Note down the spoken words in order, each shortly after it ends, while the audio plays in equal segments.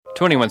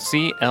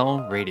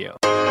21CL Radio.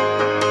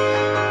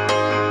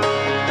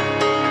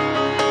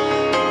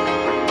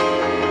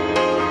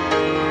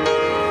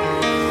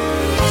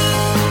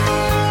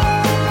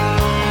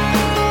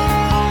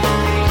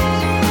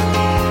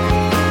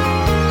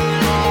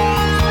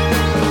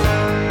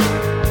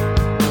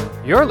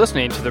 You're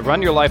listening to the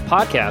Run Your Life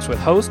podcast with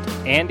host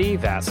Andy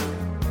Vassar.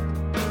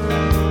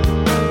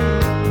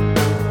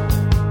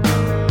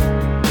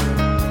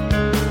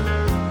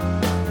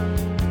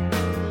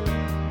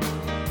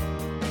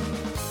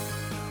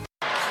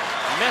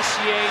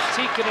 Messier,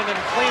 Tikkanen,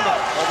 and Klima.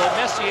 Although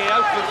Messier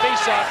out for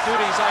face-off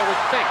duties, I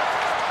would think.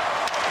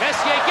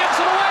 Messier gives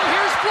it away.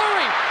 Here's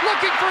Fleury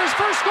looking for his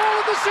first goal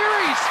of the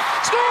series.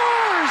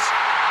 Scores!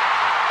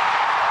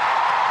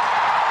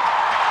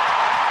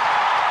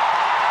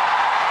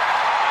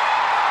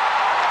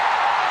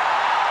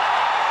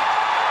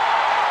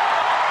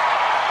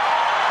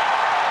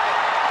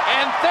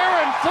 And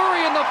Theoren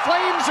Fleury and the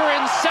Flames are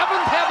in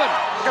seventh heaven.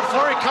 Look at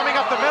Fleury coming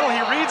up the middle. He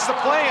reads the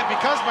play, and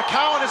because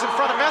McCowan is in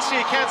front of Messier,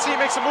 he can't see. He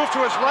makes a move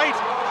to his right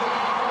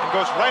and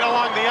goes right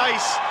along the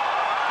ice.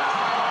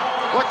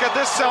 Look at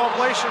this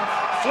celebration.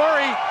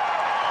 Fleury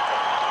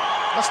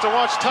must have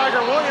watched Tiger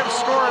Williams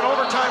score an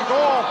overtime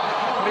goal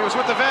when he was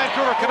with the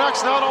Vancouver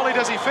Canucks. Not only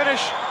does he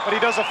finish, but he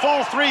does a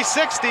full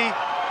 360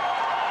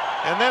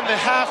 and then the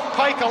half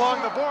pike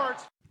along the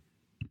boards.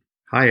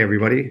 Hi,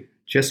 everybody.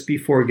 Just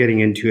before getting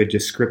into a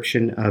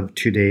description of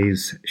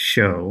today's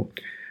show,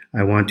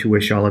 I want to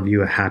wish all of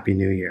you a Happy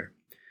New Year.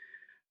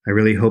 I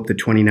really hope that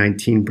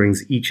 2019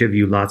 brings each of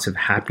you lots of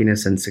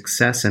happiness and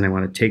success, and I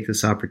want to take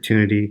this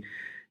opportunity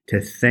to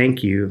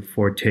thank you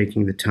for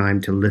taking the time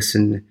to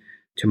listen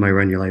to my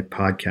Run Your Life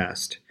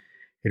podcast.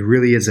 It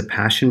really is a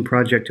passion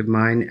project of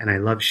mine, and I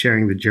love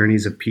sharing the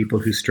journeys of people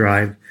who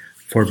strive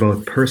for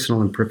both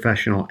personal and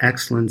professional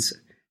excellence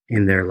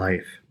in their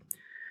life.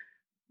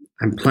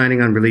 I'm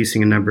planning on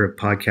releasing a number of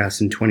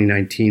podcasts in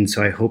 2019,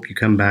 so I hope you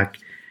come back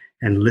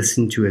and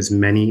listen to as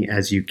many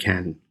as you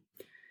can.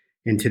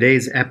 In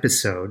today's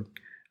episode,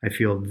 I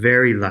feel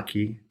very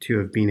lucky to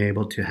have been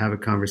able to have a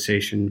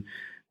conversation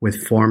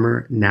with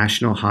former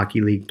National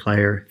Hockey League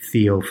player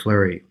Theo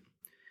Fleury.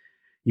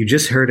 You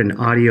just heard an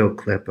audio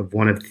clip of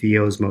one of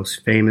Theo's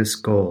most famous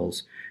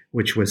goals,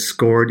 which was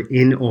scored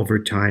in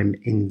overtime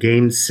in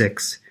Game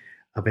 6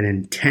 of an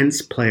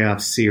intense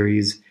playoff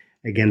series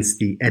against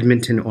the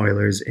Edmonton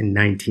Oilers in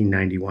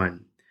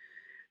 1991.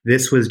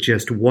 This was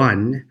just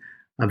one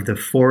of the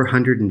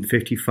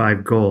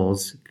 455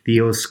 goals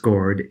Theo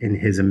scored in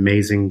his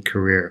amazing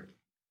career.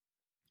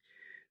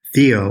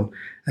 Theo,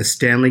 a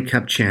Stanley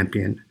Cup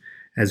champion,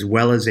 as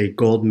well as a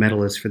gold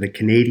medalist for the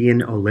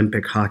Canadian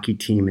Olympic hockey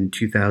team in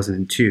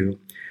 2002,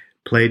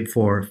 played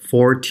for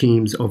 4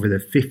 teams over the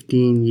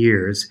 15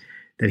 years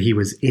that he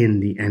was in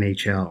the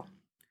NHL.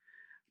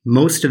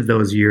 Most of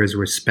those years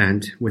were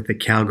spent with the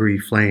Calgary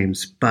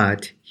Flames,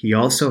 but he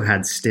also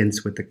had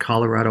stints with the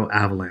Colorado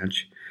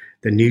Avalanche,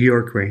 the New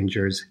York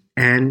Rangers,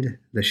 and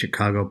the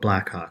Chicago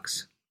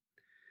Blackhawks.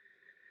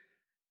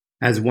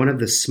 As one of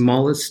the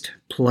smallest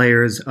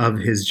players of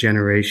his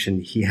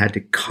generation, he had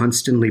to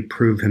constantly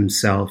prove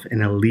himself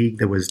in a league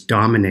that was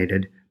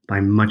dominated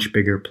by much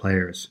bigger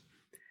players.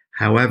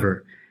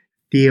 However,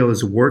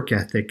 Theo's work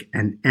ethic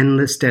and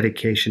endless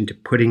dedication to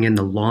putting in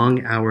the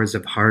long hours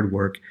of hard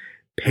work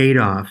paid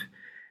off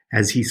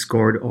as he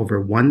scored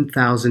over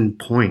 1,000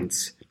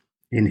 points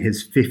in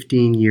his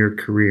 15-year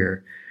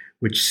career,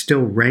 which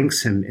still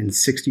ranks him in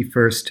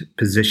 61st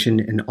position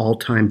in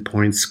all-time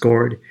points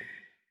scored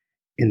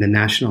in the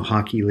National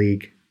Hockey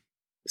League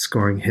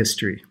scoring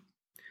history.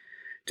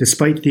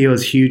 Despite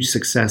Theo's huge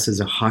success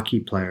as a hockey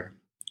player,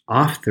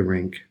 off the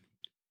rink,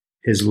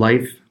 his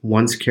life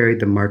once carried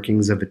the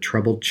markings of a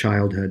troubled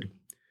childhood,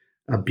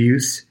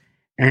 abuse,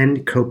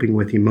 and coping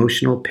with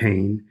emotional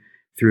pain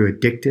through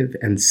addictive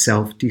and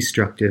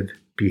self-destructive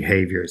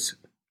behaviors.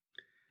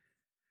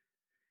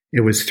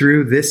 It was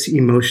through this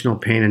emotional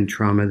pain and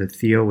trauma that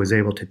Theo was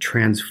able to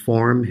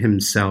transform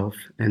himself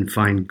and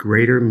find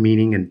greater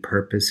meaning and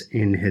purpose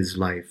in his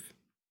life.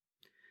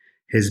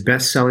 His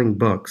best-selling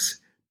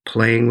books,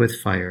 Playing with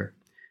Fire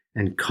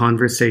and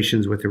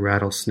Conversations with a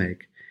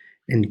Rattlesnake,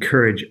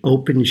 encourage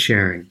open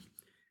sharing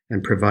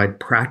and provide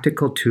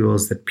practical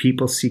tools that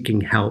people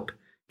seeking help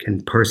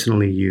can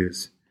personally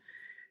use.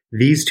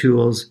 These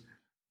tools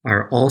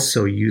are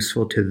also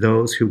useful to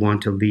those who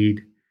want to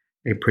lead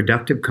a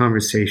productive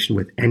conversation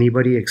with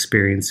anybody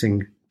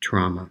experiencing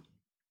trauma.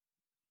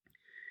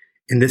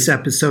 In this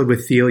episode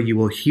with Theo, you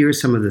will hear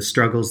some of the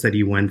struggles that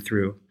he went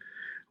through,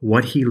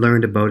 what he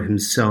learned about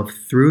himself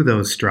through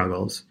those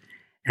struggles,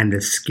 and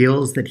the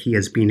skills that he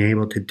has been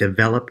able to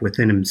develop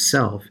within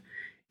himself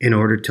in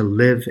order to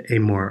live a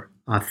more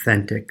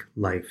authentic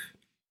life.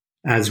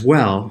 As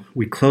well,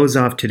 we close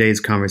off today's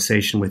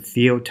conversation with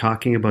Theo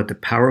talking about the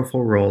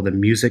powerful role that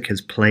music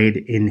has played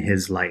in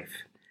his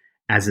life.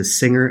 As a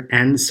singer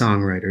and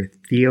songwriter,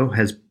 Theo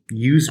has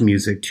used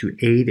music to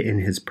aid in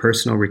his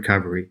personal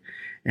recovery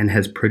and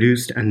has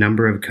produced a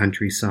number of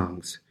country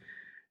songs.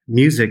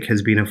 Music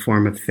has been a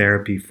form of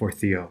therapy for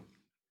Theo.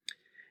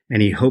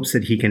 and he hopes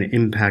that he can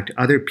impact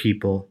other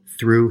people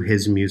through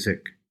his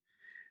music.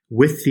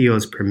 With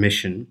Theo's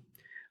permission,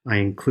 I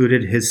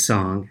included his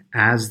song,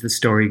 As the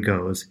Story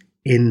Goes,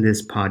 in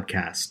this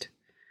podcast,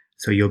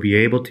 so you'll be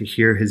able to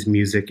hear his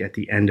music at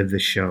the end of the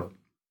show.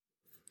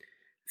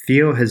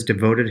 Theo has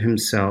devoted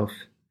himself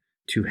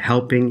to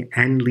helping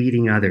and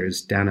leading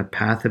others down a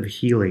path of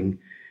healing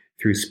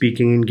through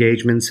speaking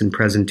engagements and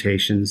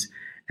presentations,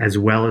 as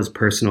well as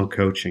personal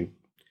coaching.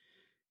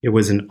 It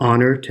was an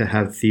honor to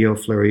have Theo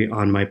Fleury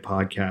on my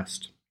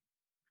podcast,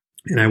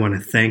 and I want to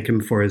thank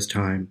him for his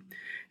time.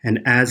 And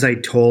as I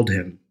told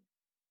him,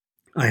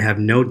 I have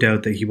no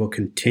doubt that he will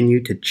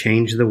continue to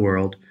change the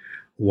world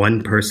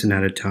one person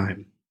at a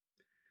time.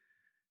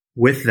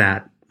 With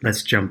that,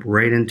 let's jump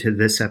right into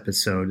this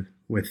episode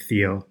with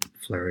Theo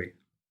Fleury.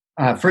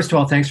 First of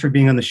all, thanks for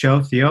being on the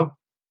show, Theo.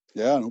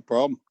 Yeah, no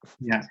problem.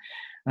 Yeah.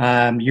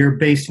 You're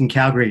based in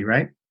Calgary,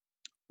 right?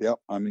 Yep,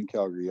 I'm in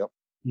Calgary, yep.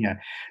 Yeah.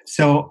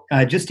 So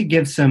just to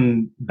give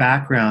some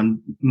background,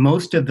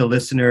 most of the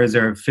listeners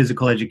are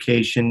physical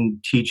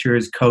education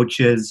teachers,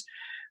 coaches,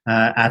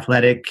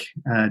 athletic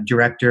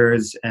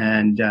directors,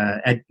 and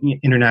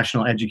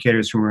international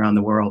educators from around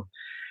the world.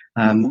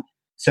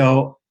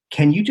 So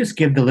can you just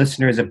give the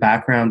listeners a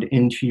background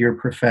into your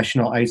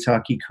professional ice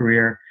hockey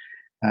career,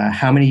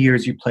 how many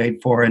years you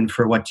played for and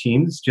for what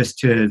teams, just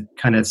to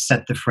kind of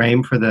set the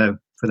frame for the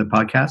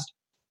podcast?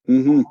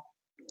 Mm-hmm.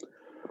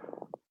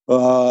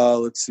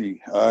 Let's see.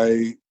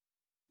 I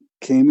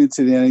came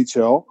into the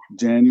NHL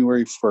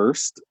January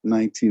 1st,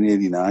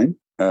 1989,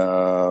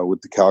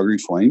 with the Calgary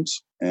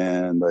Flames,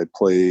 and I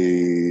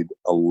played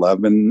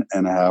 11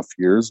 and a half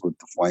years with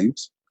the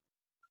Flames,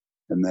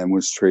 and then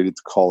was traded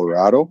to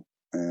Colorado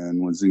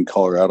and was in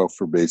Colorado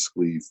for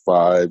basically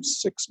 5-6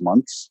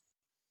 months.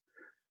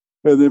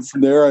 And then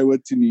from there, I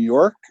went to New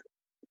York,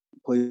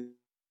 played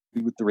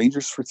with the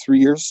Rangers for 3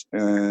 years,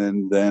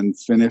 and then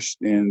finished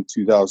in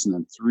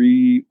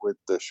 2003 with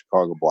the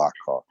Chicago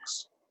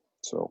Blackhawks.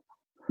 So,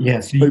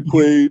 yes, I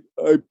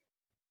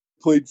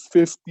played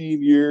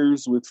 15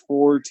 years with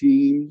 4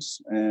 teams,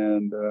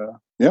 and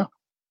yeah.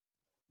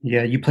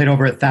 Yeah, you played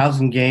over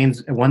 1,000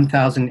 games,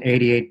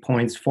 1,088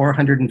 points,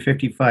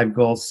 455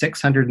 goals,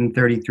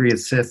 633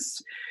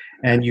 assists,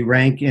 and you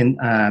rank in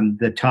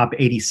the top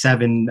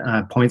 87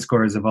 point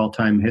scorers of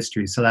all-time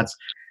history. So that's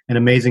an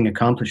amazing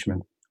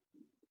accomplishment.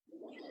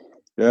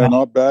 Yeah,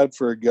 not bad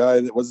for a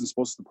guy that wasn't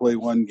supposed to play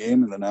one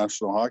game in the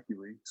National Hockey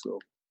League. So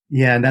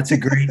yeah, and that's a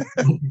great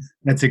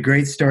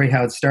story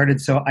how it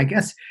started. So I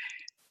guess,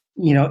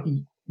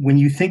 when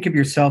you think of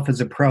yourself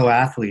as a pro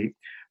athlete,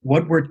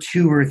 what were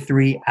 2 or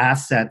 3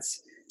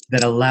 assets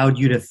that allowed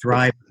you to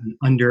thrive as an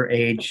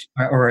underage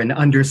or an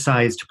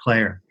undersized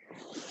player?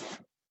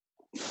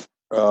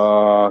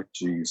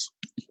 Geez.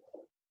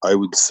 I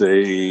would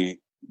say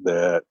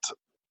that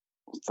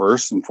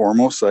first and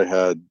foremost, I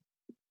had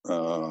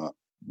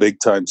big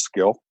time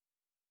skill.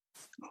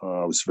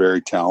 I was very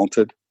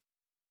talented.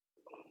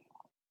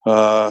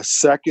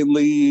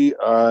 Secondly,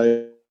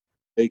 I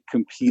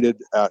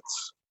competed at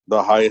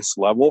the highest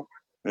level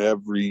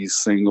every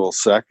single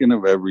second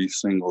of every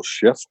single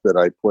shift that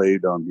I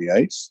played on the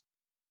ice.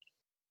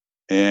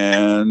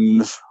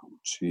 And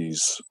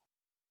geez,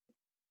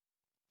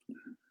 I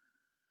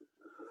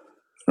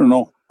don't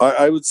know.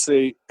 I would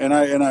say, and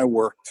I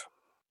worked,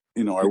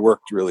 I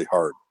worked really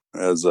hard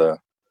as an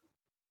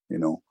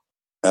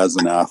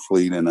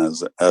athlete and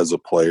as a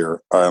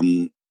player.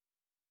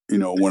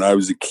 When I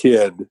was a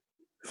kid,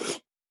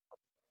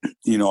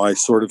 I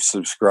sort of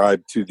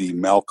subscribed to the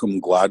Malcolm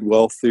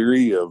Gladwell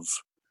theory of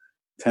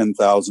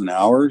 10,000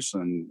 hours.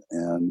 And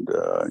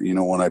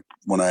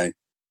when I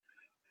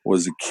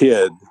was a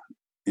kid,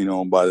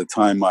 by the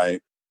time I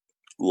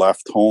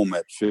left home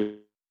at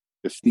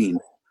 15,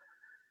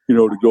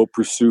 to go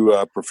pursue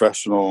a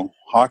professional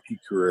hockey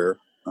career,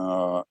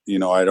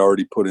 I'd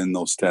already put in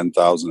those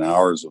 10,000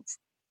 hours of,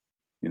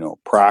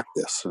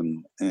 practice.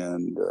 And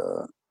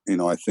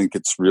I think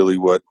it's really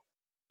what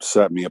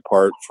set me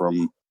apart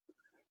from,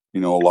 a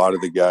lot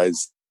of the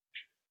guys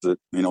that,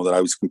 that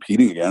I was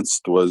competing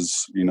against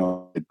was,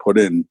 I'd put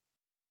in,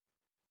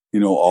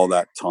 all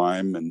that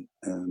time.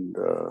 And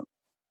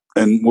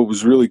what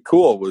was really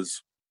cool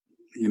was,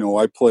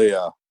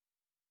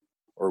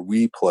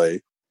 we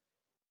play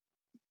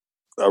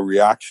a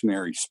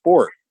reactionary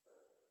sport.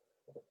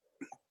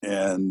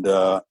 And,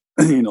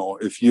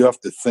 if you have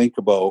to think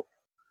about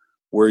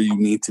where you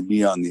need to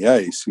be on the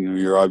ice,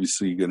 you're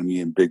obviously going to be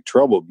in big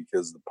trouble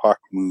because the puck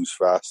moves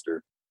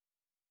faster,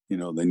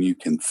 than you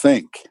can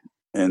think.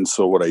 And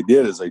so what I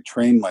did is I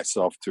trained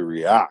myself to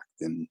react.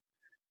 And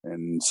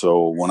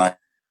so when I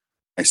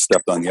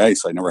stepped on the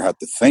ice, I never had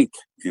to think,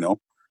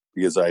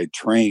 because I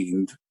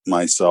trained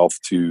myself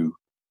to,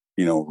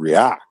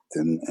 react.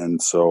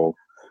 And so,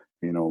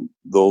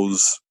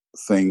 those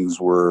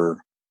things were,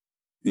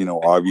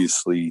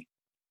 obviously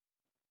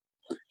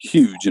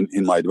huge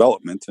in my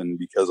development. And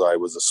because I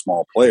was a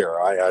small player,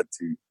 I had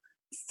to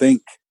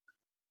think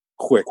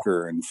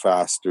quicker and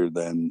faster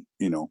than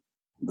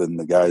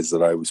the guys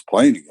that I was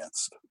playing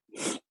against.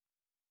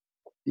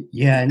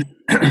 Yeah, and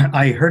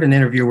I heard an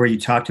interview where you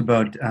talked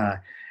about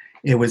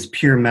it was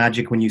pure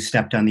magic when you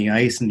stepped on the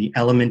ice and the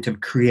element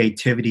of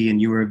creativity,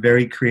 and you were a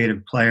very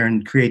creative player,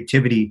 and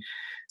creativity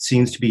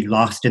seems to be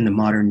lost in the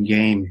modern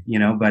game,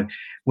 But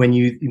when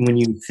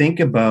you think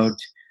about,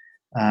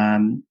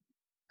 um,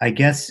 I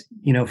guess,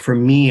 for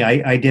me,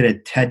 I did a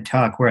TED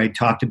talk where I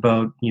talked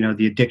about,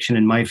 the addiction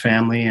in my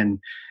family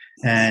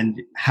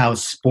and how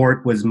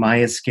sport was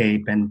my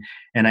escape. And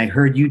I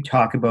heard you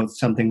talk about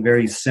something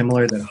very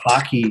similar, that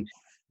hockey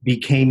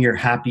became your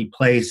happy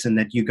place, and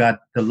that you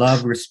got the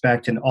love,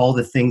 respect, and all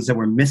the things that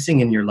were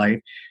missing in your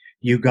life,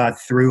 you got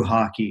through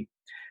hockey.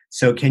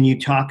 So can you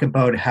talk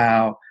about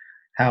how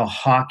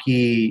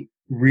hockey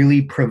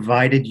really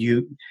provided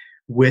you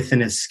with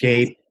an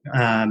escape,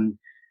 and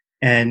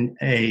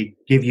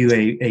give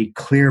you a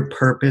clear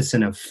purpose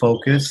and a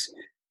focus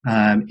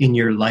in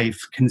your life,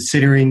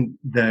 considering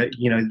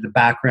the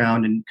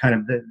background and kind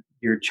of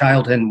your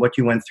childhood and what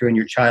you went through in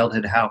your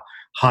childhood, how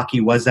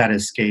hockey was that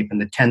escape, and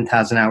the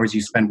 10,000 hours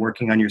you spent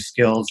working on your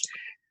skills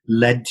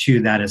led to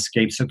that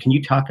escape. So can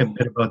you talk a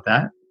bit about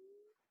that?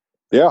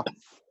 Yeah.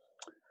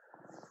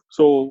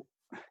 So,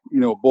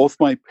 both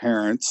my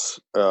parents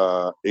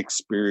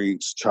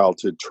experienced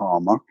childhood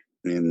trauma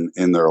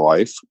in their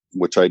life,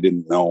 which I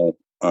didn't know,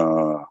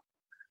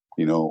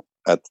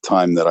 at the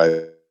time that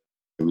I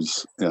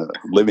was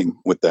living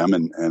with them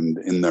and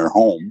in their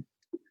home.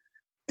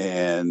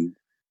 And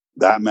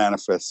that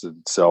manifested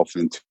itself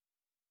into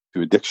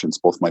addictions.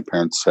 Both my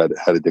parents had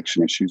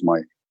addiction issues.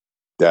 My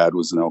dad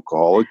was an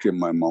alcoholic and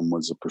my mom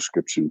was a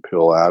prescription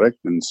pill addict.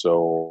 And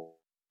so,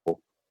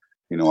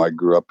 I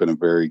grew up in a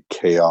very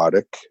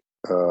chaotic,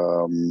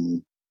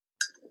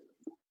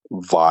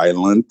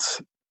 violent,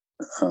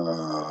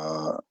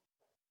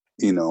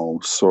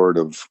 sort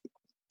of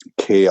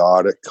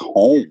chaotic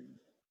home.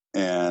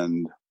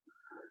 And,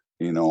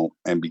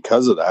 and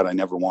because of that, I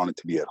never wanted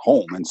to be at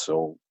home. And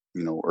so,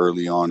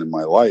 early on in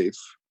my life,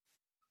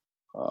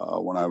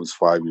 when I was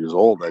 5 years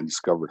old, I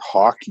discovered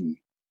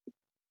hockey.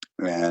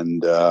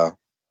 And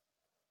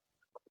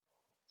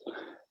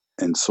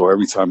so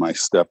every time I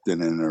stepped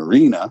in an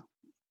arena,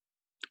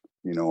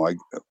 like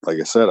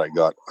I said, I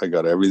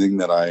got everything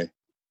that I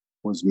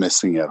was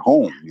missing at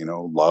home,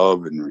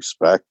 love and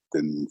respect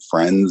and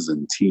friends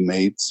and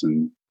teammates.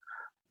 And,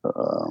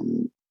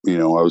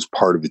 I was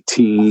part of a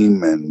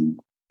team and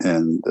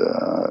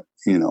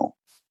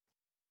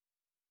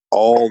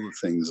all the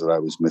things that I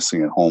was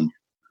missing at home,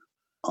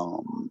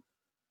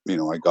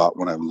 I got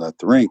when I was at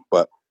the rink.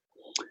 But,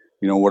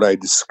 what I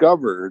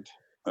discovered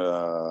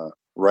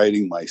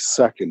writing my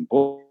second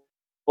book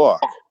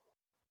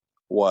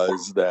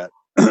was that,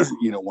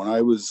 when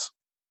I was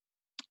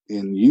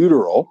in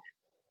utero,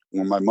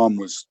 when my mom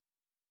was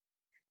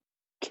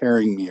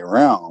carrying me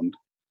around,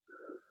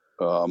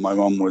 my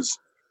mom was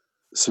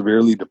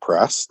severely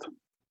depressed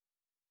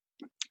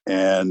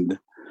and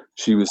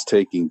she was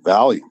taking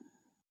Valium.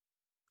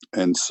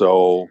 And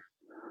so,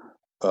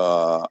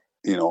 I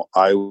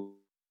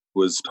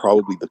was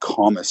probably the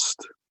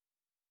calmest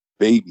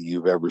baby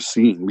you've ever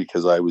seen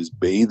because I was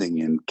bathing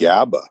in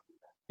GABA,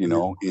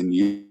 in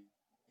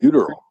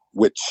utero,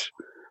 which,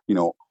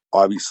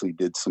 obviously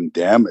did some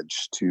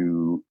damage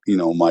to,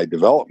 my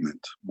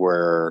development,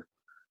 where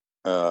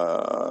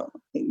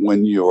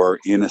when you're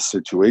in a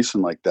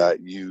situation like that,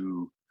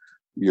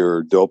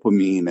 your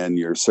dopamine and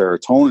your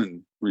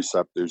serotonin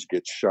receptors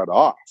get shut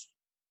off.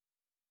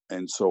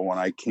 And so when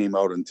I came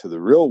out into the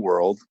real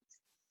world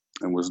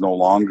and was no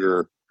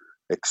longer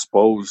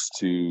exposed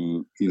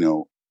to,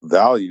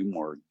 Valium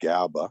or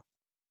GABA,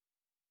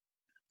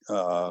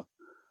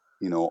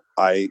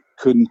 I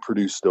couldn't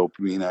produce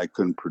dopamine, I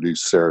couldn't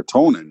produce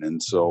serotonin.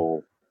 And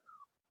so,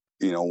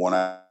 when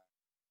I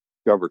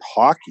discovered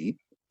hockey,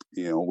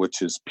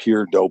 which is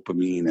pure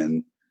dopamine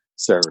and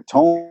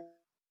serotonin,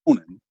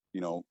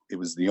 it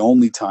was the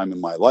only time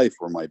in my life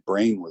where my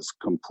brain was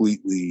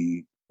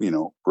completely,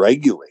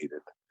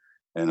 regulated.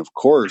 And of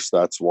course,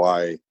 that's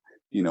why,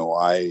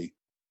 I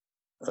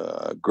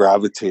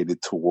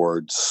gravitated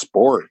towards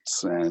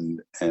sports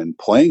and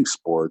playing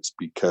sports,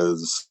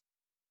 because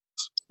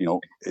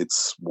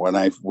it's when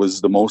I was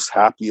the most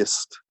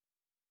happiest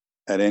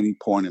at any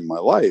point in my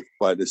life.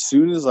 But as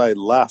soon as I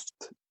left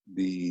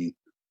the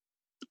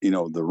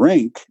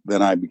rink,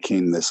 then I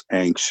became this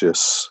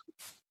anxious,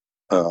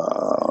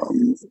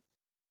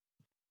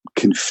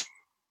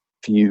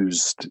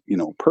 confused,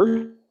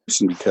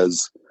 person,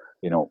 because,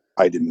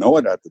 I didn't know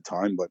it at the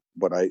time,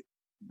 but I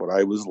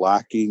was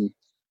lacking,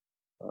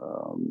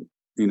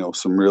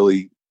 some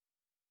really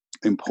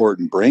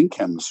important brain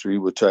chemistry,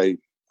 which I,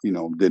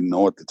 didn't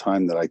know at the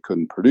time that I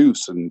couldn't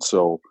produce. And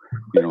so,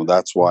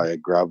 that's why I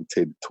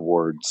gravitated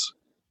towards,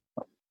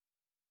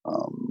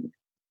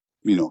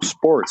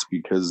 sports,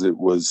 because it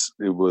was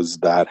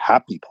that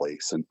happy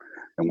place. And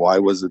why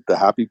was it the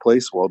happy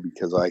place? Well,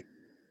 because I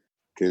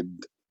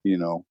could,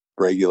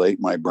 regulate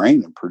my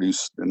brain and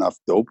produce enough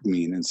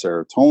dopamine and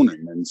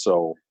serotonin. And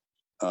so,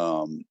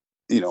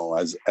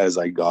 as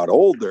I got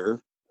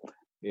older,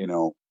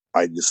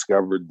 I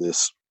discovered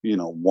this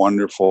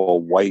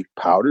wonderful white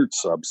powdered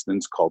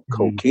substance called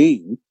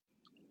cocaine,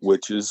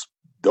 which is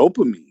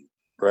dopamine,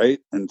 right?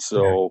 And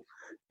so,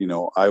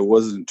 I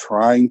wasn't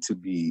trying to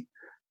be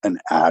an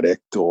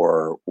addict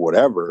or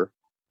whatever.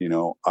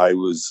 I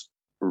was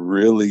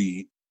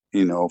really,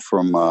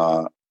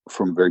 from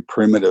very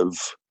primitive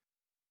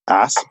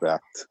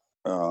aspect,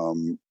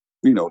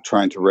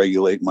 trying to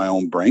regulate my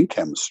own brain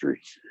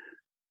chemistry.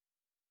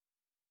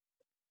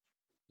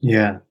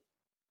 Yeah.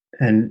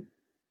 And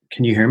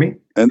can you hear me?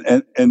 And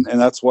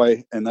that's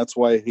why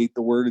I hate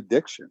the word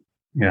addiction.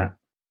 Yeah.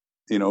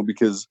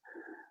 Because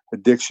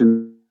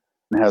addiction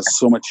has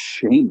so much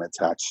shame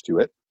attached to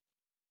it,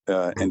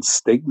 and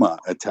stigma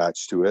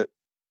attached to it.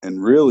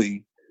 And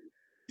really,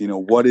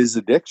 what is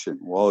addiction?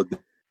 Well,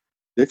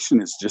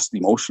 addiction is just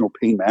emotional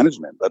pain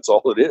management. That's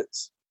all it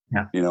is.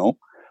 Yeah.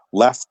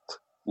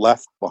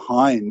 Left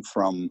behind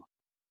from,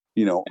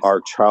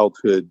 our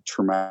childhood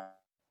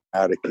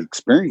traumatic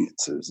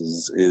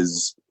experiences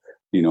is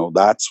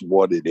that's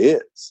what it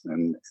is.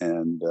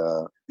 And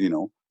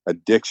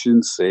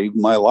addiction saved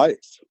my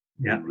life.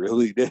 Yeah. It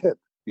really did.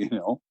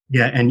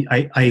 Yeah, and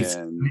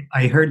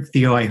I heard,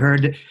 Theo, I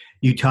heard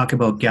you talk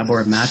about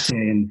Gabor Mate,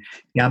 and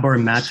Gabor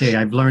Mate,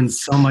 I've learned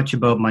so much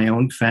about my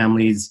own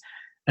family's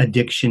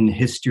addiction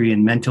history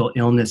and mental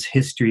illness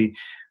history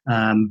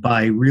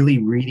by really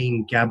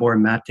reading Gabor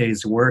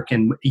Mate's work.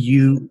 And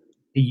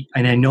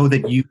I know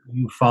that you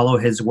follow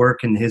his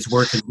work, and his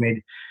work has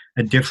made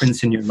a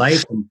difference in your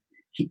life. And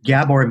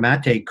Gabor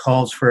Mate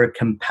calls for a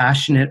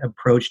compassionate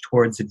approach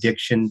towards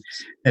addiction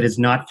that is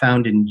not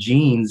found in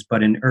genes,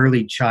 but in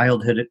early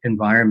childhood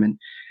environment.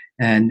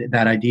 And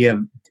that idea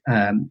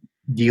of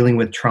dealing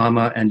with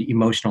trauma and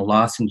emotional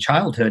loss in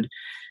childhood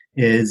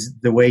is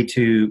the way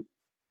to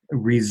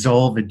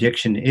resolve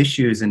addiction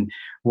issues. And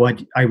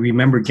what I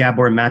remember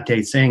Gabor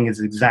Mate saying is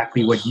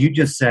exactly what you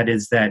just said,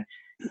 is that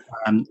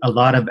a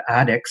lot of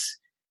addicts,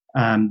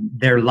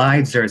 their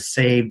lives are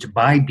saved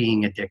by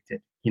being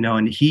addicted,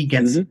 and he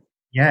gets,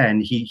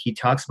 and he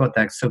talks about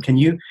that. So can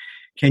you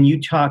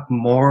talk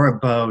more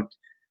about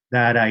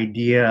that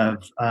idea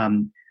of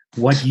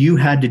what you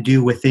had to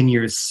do within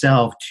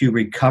yourself to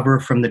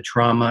recover from the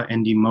trauma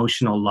and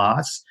emotional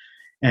loss,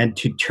 and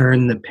to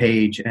turn the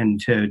page and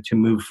to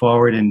move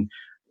forward in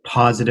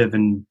positive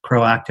and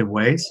proactive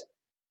ways?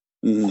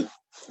 Mm-hmm.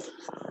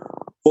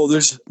 Well,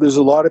 there's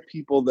a lot of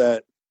people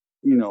that,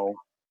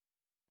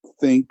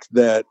 think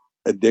that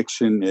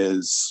addiction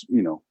is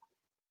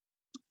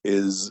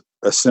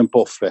a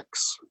simple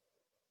fix,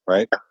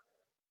 right?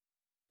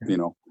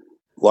 A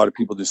lot of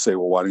people just say,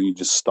 well, why don't you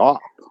just stop?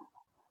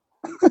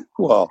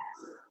 Well,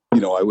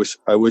 I wish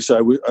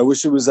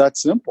it was that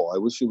simple. I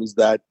wish it was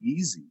that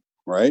easy,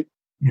 right?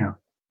 Yeah.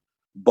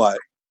 But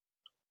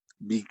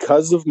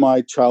because of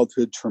my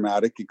childhood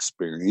traumatic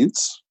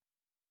experience,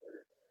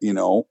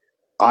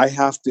 I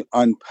have to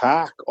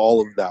unpack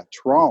all of that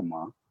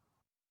trauma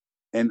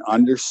and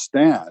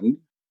understand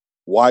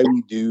why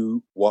we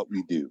do what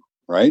we do,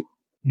 right?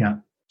 Yeah.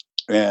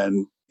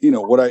 And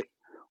what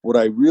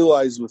I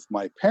realized with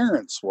my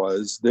parents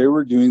was they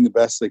were doing the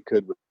best they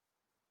could with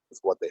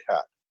what they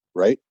had,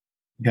 right?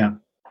 Yeah.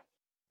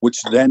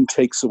 Which then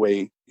takes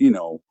away,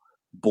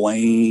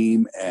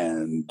 blame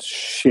and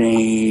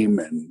shame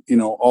and,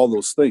 all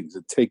those things.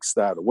 It takes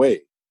that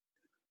away.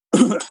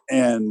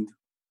 and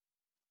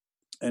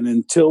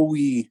until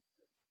we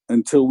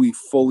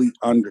fully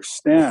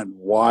understand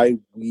why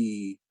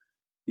we,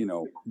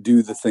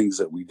 do the things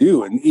that we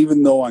do. And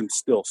even though I'm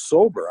still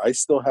sober, I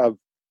still have,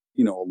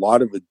 a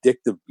lot of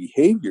addictive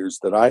behaviors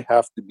that I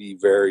have to be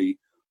very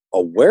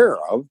aware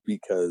of,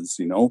 because,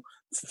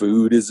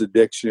 food is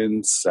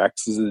addiction,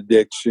 sex is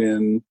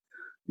addiction,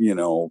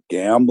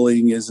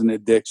 gambling is an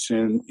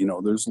addiction.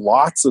 There's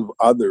lots of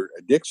other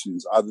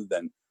addictions other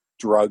than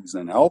drugs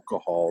and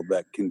alcohol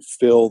that can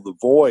fill the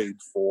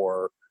void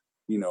for,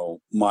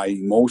 my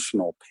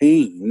emotional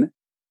pain,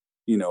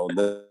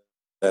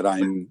 that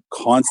I'm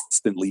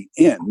constantly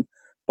in.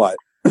 But,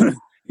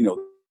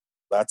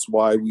 that's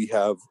why we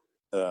have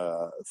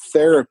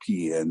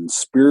therapy and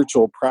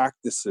spiritual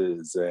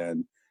practices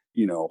and,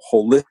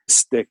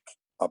 holistic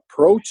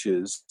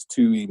approaches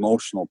to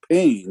emotional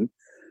pain,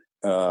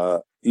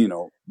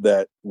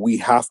 that we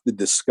have to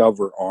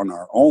discover on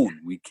our own.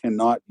 We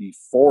cannot be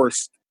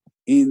forced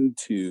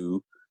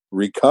into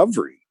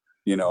recovery,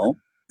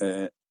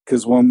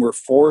 because when we're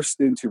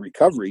forced into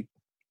recovery,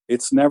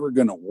 it's never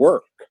going to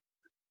work,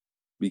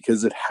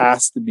 because it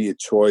has to be a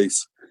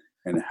choice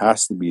and it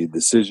has to be a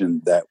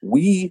decision that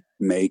we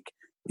make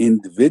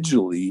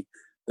individually,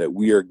 that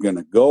we are going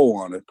to go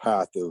on a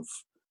path of,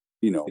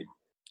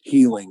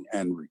 healing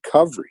and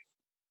recovery.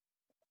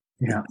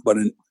 Yeah. But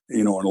and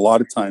a lot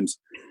of times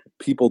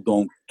people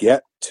don't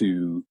get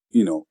to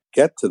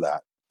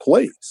that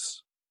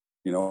place.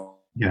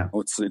 Yeah.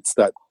 It's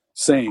that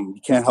saying,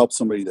 you can't help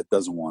somebody that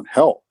doesn't want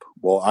help.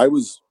 Well, I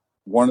was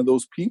one of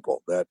those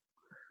people that,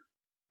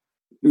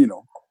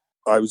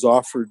 I was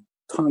offered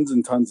tons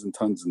and tons and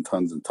tons and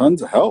tons and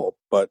tons of help,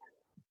 but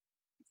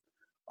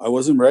I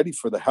wasn't ready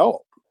for the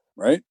help,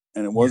 right?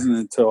 And it wasn't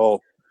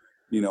until,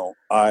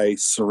 I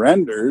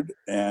surrendered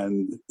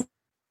and,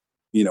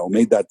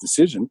 made that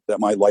decision, that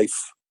my life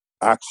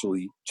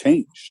actually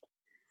changed.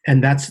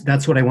 And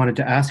that's what I wanted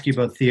to ask you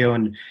about, Theo.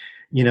 And,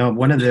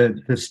 one of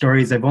the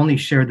stories, I've only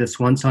shared this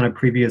once on a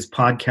previous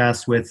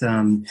podcast with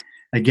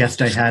a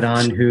guest I had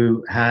on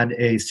who had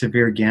a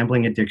severe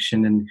gambling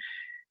addiction.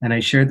 And I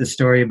shared the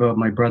story about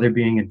my brother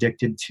being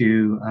addicted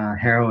to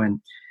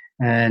heroin.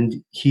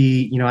 And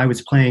I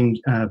was playing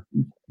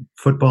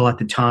football at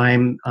the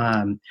time,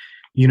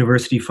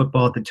 university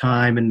football at the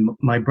time. And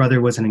my brother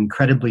was an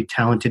incredibly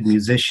talented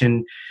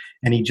musician,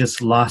 and he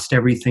just lost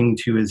everything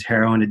to his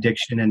heroin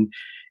addiction.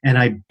 And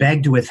I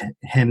begged with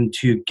him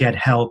to get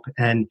help,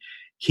 and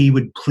he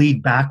would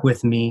plead back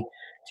with me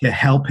to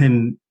help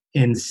him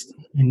in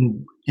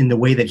the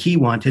way that he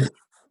wanted.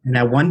 And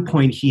at one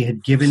point he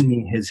had given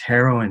me his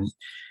heroin,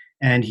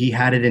 and he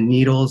had it in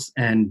needles,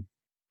 and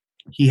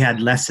he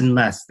had less and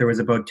less. There was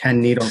about 10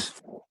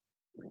 needles,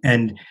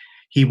 and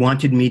he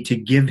wanted me to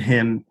give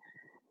him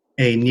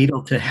a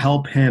needle to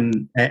help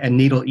him, a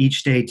needle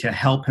each day to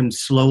help him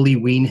slowly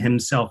wean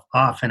himself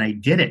off. And I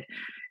did it.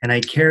 And I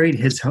carried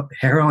his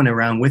heroin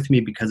around with me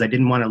because I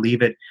didn't want to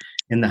leave it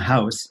in the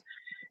house.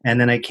 And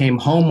then I came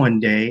home one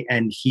day,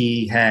 and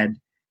he had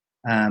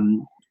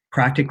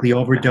practically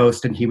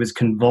overdosed, and he was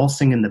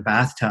convulsing in the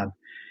bathtub.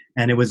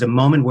 And it was a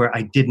moment where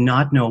I did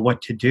not know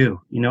what to do.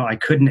 I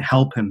couldn't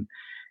help him.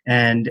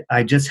 And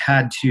I just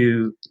had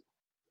to,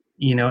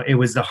 it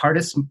was the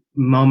hardest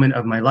moment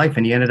of my life.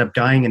 And he ended up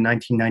dying in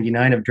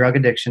 1999 of drug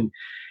addiction.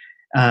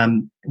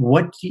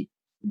 What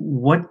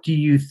do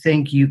you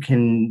think you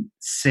can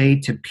say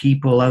to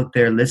people out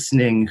there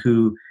listening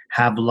who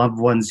have loved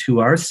ones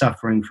who are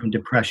suffering from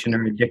depression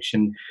or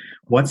addiction?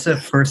 What's the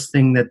first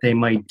thing that they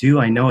might do?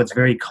 I know it's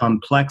very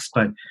complex,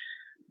 but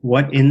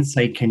what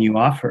insight can you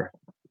offer?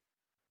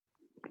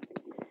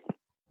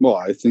 Well,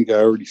 I think I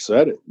already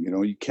said it.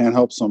 You can't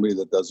help somebody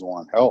that doesn't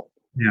want help.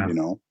 Yeah.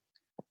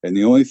 And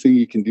the only thing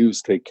you can do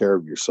is take care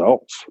of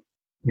yourself,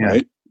 yeah.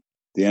 Right? At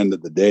the end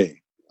of the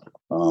day,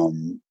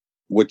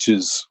 which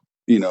is,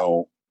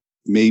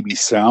 maybe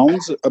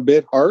sounds a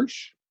bit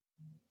harsh,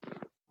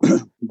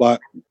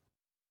 but,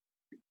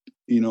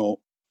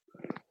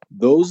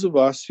 those of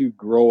us who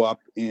grow up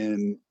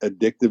in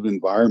addictive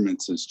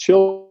environments as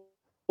children,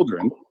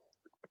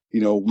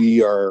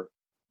 we are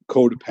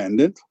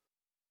codependent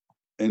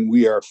and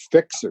we are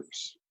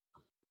fixers,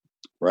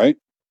 right?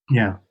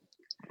 Yeah.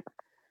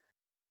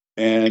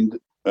 And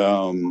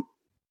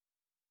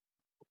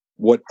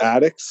what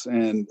addicts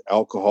and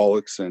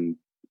alcoholics and,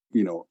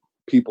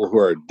 people who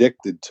are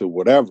addicted to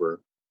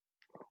whatever,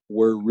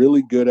 we're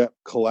really good at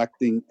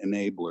collecting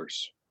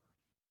enablers,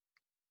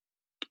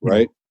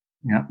 right?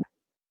 Yeah.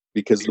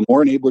 Because the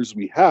more enablers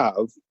we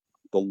have,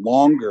 the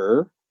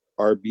longer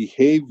our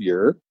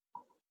behavior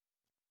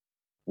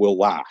will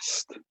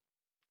last.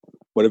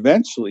 But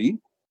eventually,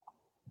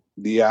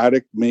 the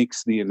addict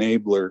makes the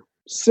enabler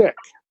sick.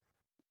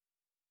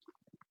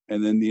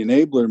 And then the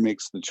enabler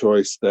makes the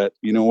choice that,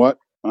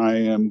 I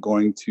am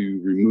going to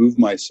remove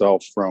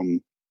myself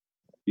from,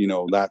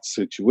 that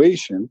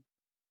situation.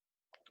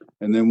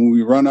 And then when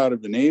we run out of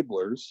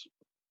enablers,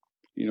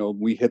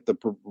 we hit the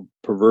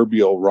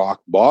proverbial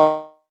rock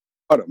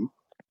bottom,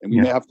 and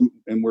we have to,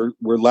 and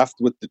we're left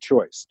with the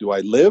choice: do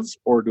I live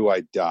or do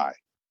I die?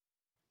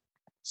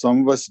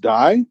 Some of us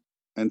die,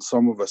 and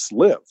some of us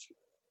live.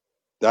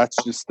 That's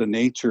just the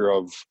nature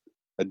of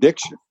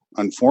addiction,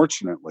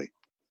 unfortunately.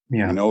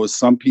 Yeah.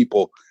 Some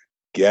people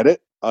get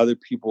it, other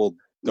people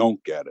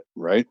don't get it,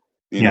 right?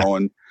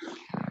 And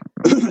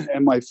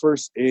and my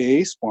first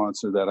AA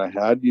sponsor that I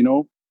had,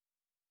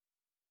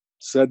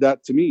 said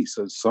that to me.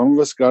 Says some of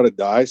us got to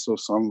die so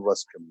some of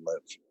us can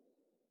live.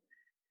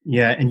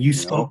 Yeah, and you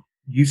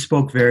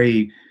spoke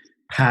very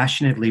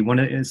passionately.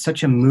 It's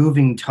such a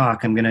moving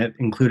talk. I'm going to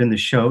include in the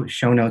show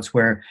notes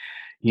where,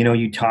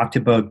 you talked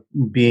about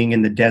being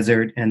in the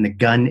desert and the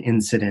gun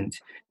incident,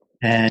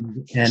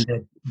 and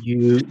that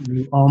you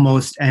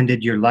almost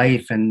ended your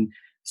life, and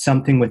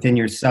something within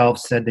yourself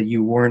said that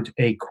you weren't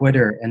a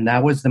quitter. And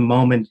that was the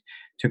moment,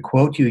 to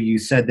quote you, you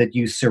said that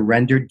you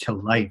surrendered to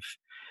life.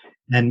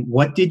 And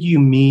what did you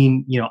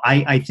mean?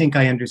 I think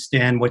I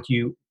understand what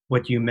you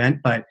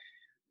meant, but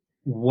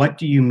what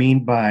do you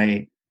mean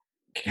by,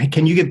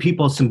 can you give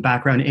people some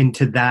background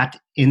into that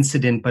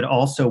incident, but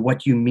also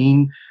what you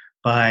mean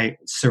by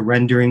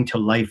surrendering to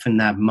life in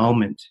that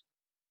moment?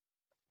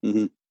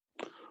 Mm-hmm.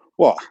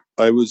 Well,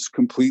 I was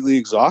completely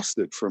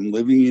exhausted from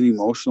living in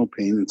emotional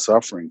pain and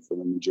suffering for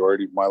the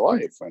majority of my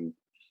life. And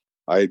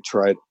I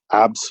tried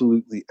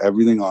absolutely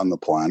everything on the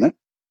planet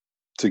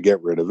to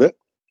get rid of it.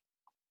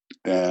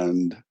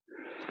 And,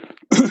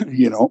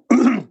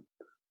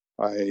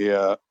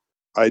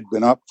 I'd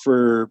been up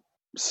for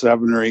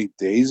 7 or 8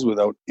 days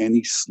without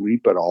any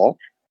sleep at all.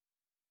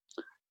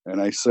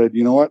 And I said,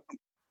 you know what?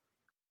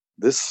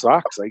 This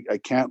sucks. I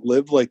can't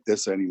live like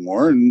this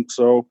anymore. And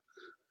so,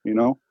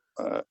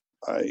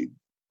 I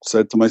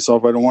said to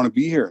myself, I don't want to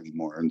be here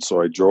anymore. And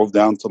so I drove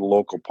down to the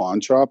local pawn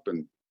shop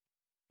and,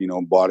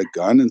 bought a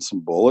gun and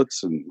some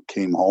bullets and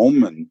came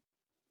home and,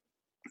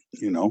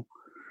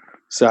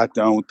 sat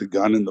down with the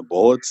gun and the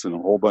bullets and a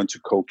whole bunch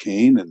of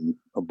cocaine and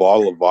a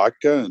bottle of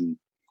vodka, and,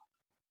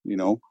 you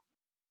know,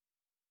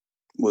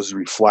 was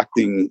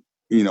reflecting,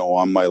 you know,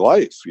 on my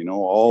life, you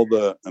know, all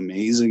the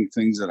amazing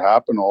things that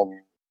happened, all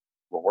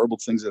the horrible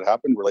things that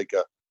happened were like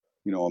a,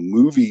 you know, a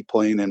movie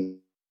playing in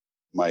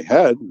my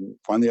head. And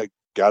finally I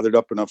gathered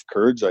up enough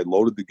courage. I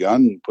loaded the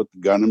gun and put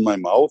the gun in my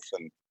mouth,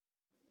 and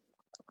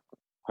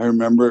I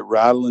remember it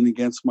rattling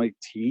against my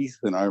teeth,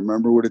 and I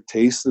remember what it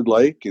tasted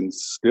like, and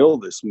still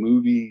this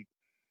movie,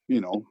 you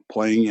know,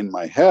 playing in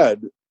my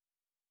head.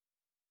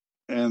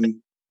 And,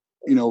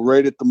 you know,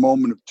 right at the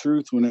moment of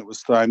truth, when it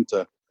was time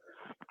to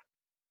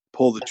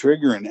pull the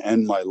trigger and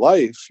end my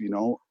life, you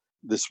know,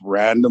 this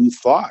random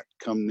thought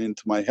coming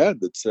into my head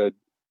that said,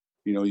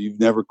 you know, you've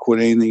never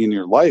quit anything in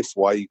your life.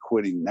 Why are you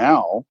quitting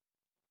now?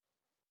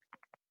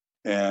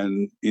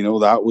 And, you know,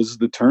 that was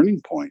the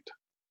turning point,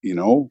 you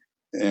know,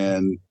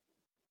 and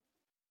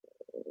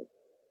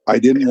I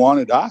didn't want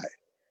to die,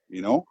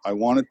 you know, I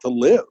wanted to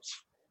live.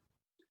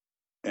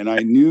 And I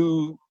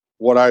knew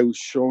what I was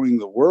showing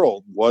the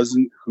world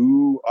wasn't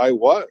who I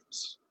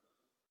was,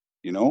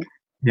 you know?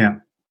 Yeah.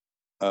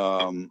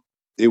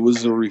 It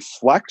was a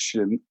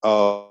reflection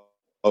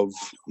of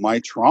my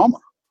trauma.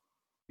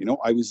 You know,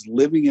 I was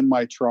living in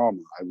my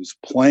trauma. I was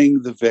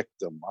playing the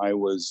victim. I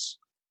was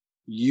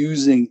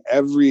using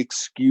every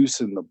excuse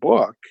in the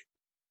book,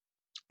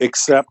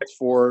 except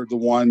for the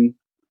one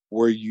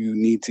where you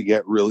need to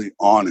get really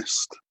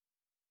honest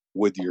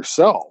with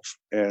yourself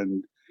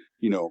and,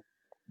 you know,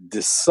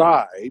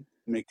 decide,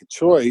 make a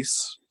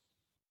choice,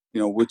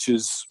 you know, which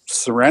is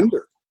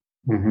surrender,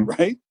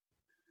 right?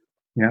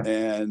 Yeah.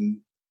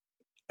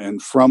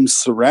 And from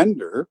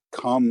surrender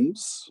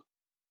comes,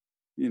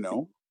 you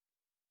know,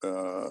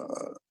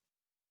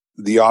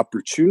 the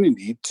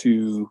opportunity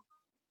to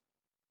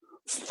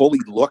fully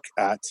look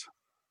at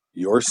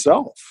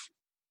yourself,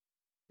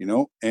 you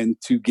know, and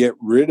to get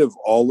rid of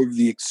all of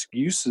the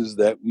excuses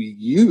that we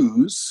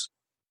use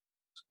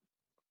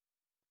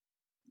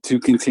to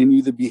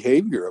continue the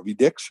behavior of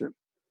addiction.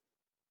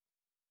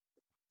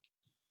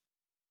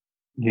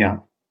 Yeah.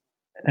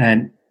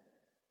 And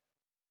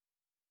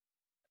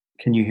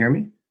can you hear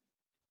me?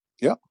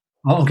 Yeah.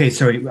 Oh, okay.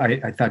 Sorry.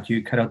 I thought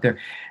you cut out there.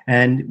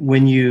 And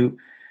when you,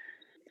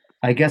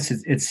 I guess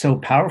it's so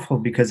powerful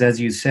because, as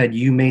you said,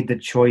 you made the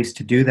choice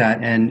to do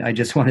that. And I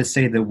just want to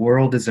say the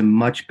world is a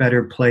much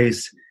better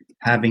place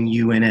having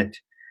you in it.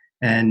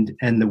 And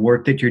the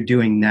work that you're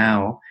doing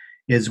now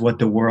is what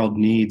the world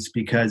needs,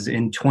 because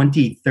in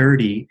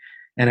 2030,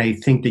 and I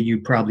think that you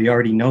probably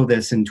already know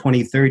this, in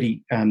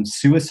 2030,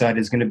 suicide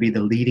is going to be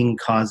the leading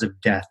cause of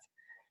death.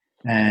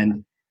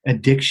 And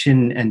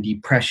addiction and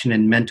depression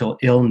and mental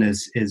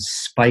illness is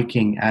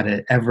spiking at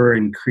an ever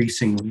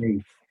increasing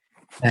rate.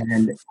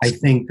 And I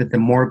think that the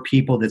more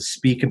people that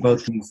speak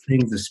about these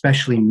things,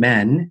 especially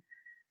men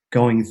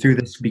going through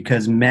this,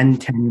 because men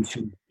tend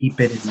to keep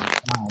it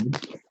inside,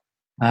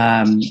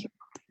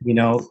 you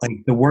know,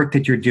 like the work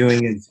that you're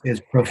doing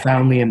is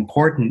profoundly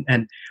important.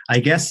 And I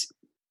guess,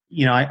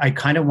 you know, I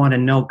kind of want to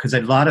know, because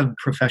a lot of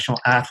professional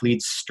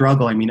athletes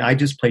struggle. I mean, I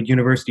just played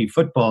university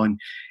football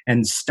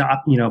and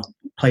stopped, you know,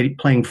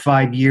 playing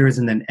 5 years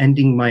and then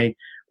ending my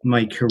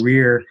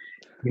career.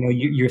 You know,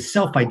 your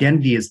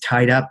self-identity is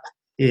tied up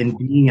in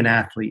being an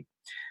athlete.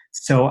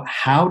 So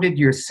how did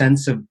your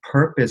sense of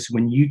purpose,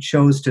 when you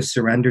chose to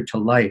surrender to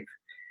life,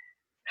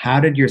 how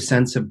did your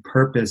sense of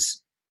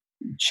purpose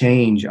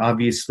change?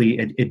 Obviously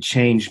it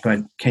changed, but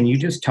can you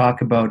just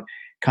talk about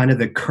kind of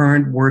the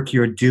current work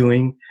you're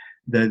doing,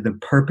 the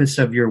purpose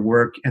of your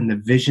work, and the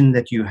vision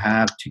that you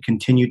have to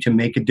continue to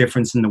make a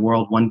difference in the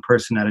world, one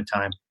person at a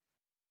time?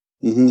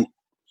 Mm-hmm.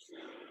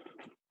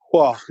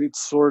 Well, it's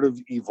sort of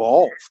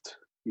evolved,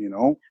 you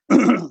know.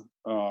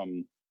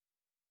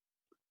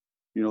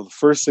 You know, the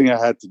first thing I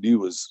had to do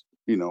was,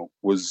 you know,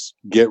 was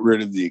get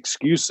rid of the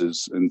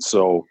excuses. And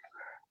so,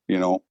 you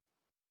know,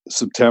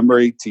 September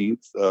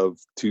 18th of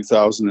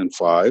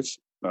 2005,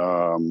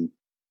 you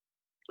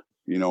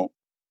know,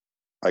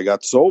 I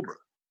got sober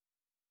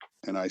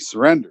and I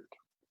surrendered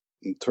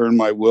and turned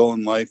my will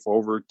and life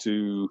over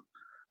to,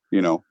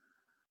 you know,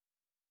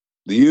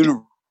 the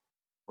universe,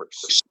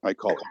 I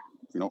call it.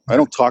 You know, I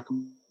don't talk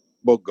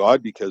about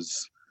God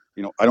because,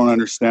 you know, I don't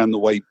understand the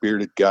white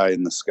bearded guy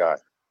in the sky.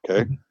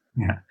 Okay.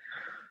 Yeah.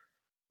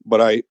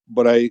 But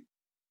I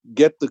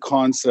get the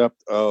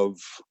concept of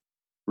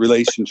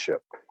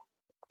relationship.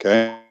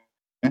 Okay.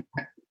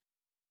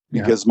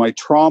 Because my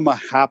trauma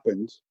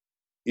happened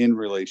in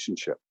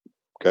relationship.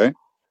 Okay.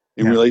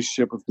 In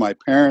relationship with my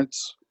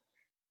parents,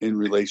 in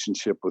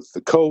relationship with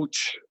the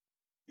coach,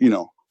 you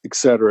know, et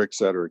cetera, et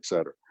cetera, et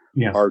cetera.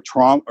 Yeah. Our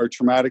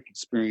traumatic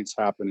experience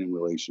happened in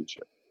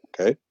relationship.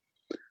 Okay.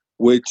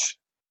 Which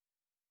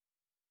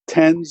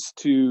tends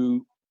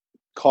to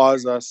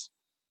cause us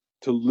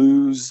to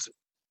lose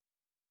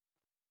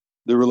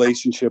the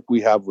relationship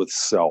we have with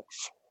self.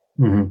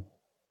 Mm-hmm.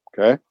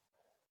 Okay.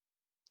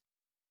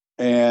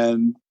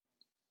 And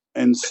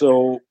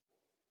so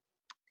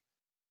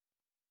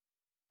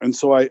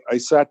I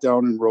sat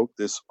down and wrote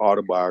this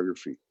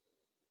autobiography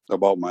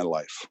about my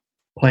life.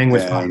 Playing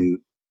with fire.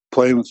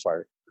 Playing with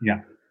fire.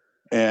 Yeah.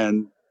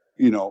 And,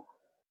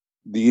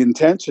 the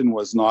intention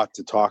was not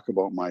to talk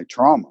about my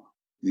trauma.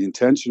 The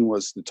intention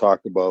was to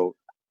talk about,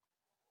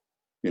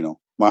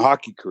 my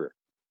hockey career.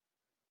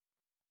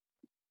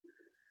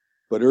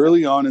 But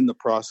early on in the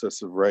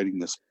process of writing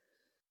this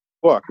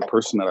book, the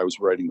person that I was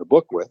writing the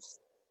book with,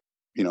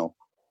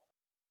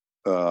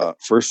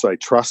 first I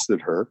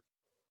trusted her.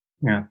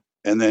 Yeah.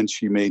 And then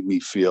she made me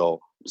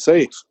feel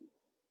safe.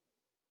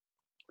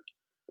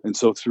 And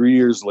so 3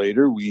 years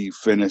later, we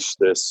finished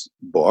this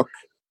book.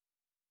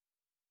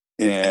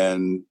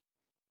 And,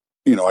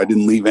 I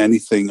didn't leave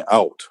anything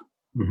out.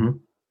 Mm-hmm.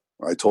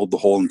 I told the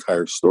whole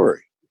entire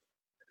story.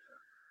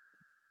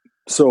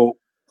 So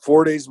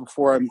 4 days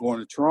before I'm going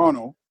to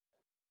Toronto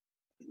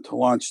to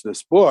launch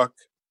this book,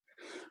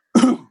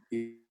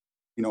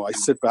 I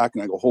sit back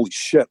and I go, holy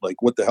shit,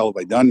 like, what the hell have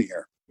I done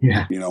here?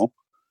 Yeah.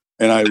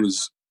 And I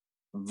was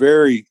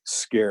very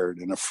scared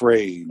and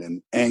afraid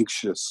and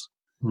anxious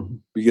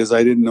because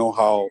I didn't know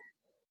how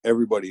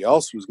everybody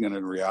else was going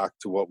to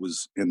react to what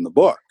was in the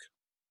book.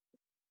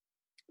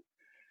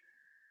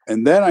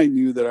 And then I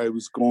knew that I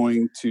was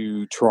going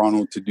to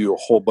Toronto to do a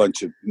whole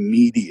bunch of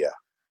media.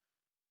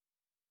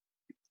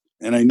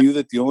 And I knew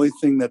that the only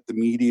thing that the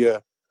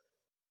media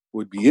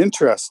would be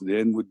interested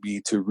in would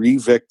be to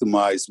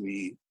re-victimize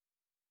me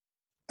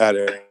at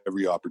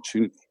every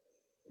opportunity.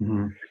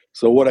 Mm-hmm.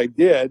 So what I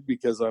did,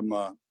 because I'm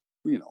a,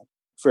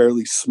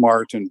 fairly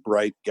smart and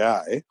bright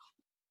guy,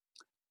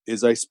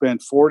 is I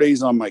spent 4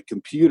 days on my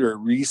computer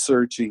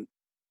researching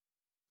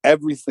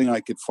everything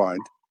I could find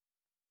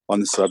on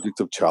the subject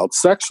of child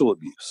sexual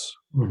abuse.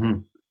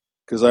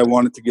 Because I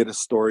wanted to get a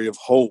story of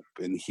hope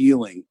and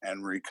healing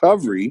and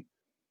recovery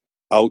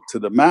out to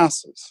the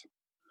masses.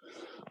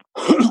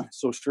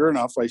 So sure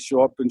enough, I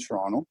show up in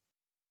Toronto.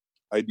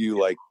 I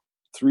do like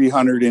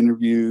 300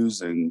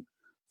 interviews in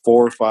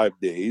 4 or 5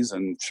 days.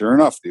 And sure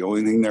enough, the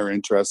only thing they're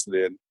interested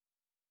in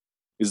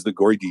is the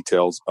gory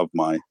details of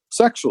my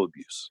sexual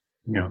abuse.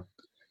 Yeah.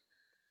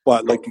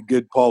 But like a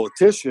good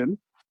politician,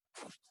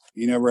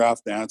 you never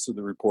have to answer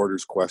the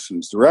reporter's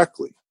questions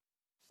directly.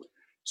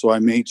 So I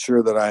made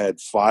sure that I had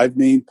 5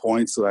 main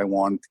points that I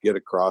wanted to get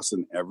across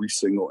in every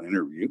single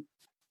interview.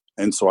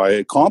 And so I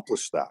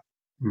accomplished that.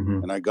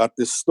 Mm-hmm. And I got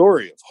this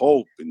story of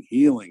hope and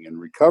healing and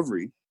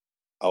recovery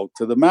out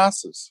to the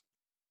masses.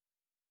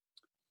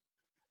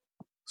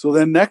 So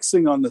then next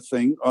thing on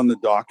the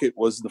docket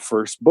was the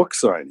first book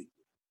signing.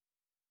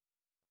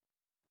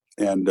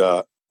 And,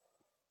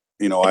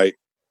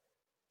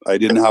 I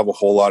didn't have a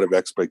whole lot of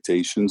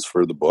expectations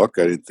for the book.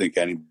 I didn't think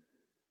anybody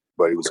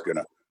was going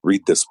to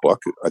read this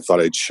book. I thought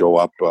I'd show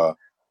up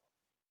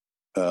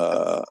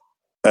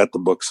at the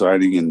book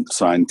signing and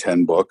sign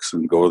 10 books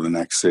and go to the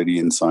next city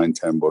and sign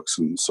 10 books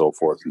and so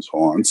forth and so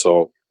on.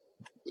 So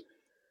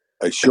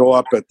I show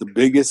up at the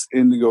biggest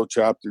Indigo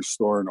chapter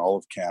store in all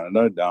of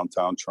Canada,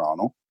 downtown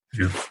Toronto.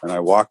 Yeah. And I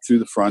walk through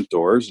the front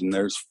doors and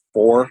there's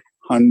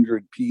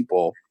 400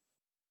 people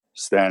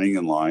standing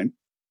in line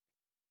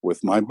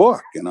with my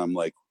book. And I'm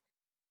like,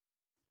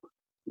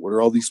 what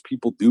are all these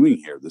people doing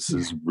here? This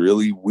is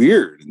really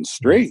weird and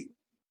strange,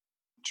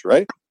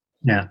 right?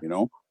 Yeah.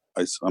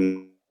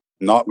 I'm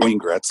not Wayne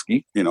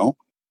Gretzky,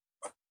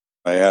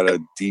 I had a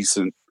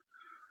decent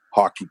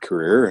hockey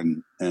career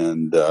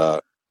and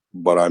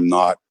but I'm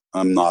not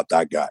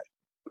that guy.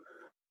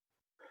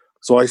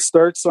 So I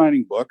start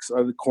signing books. Out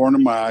of the corner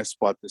of my eye, I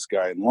spot this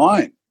guy in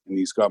line, and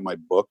he's got my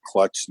book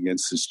clutched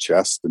against his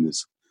chest and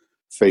his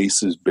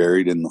face is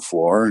buried in the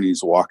floor and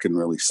he's walking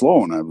really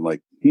slow. And I'm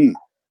like, I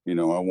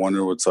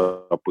wonder what's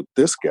up with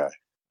this guy.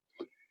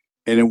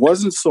 And it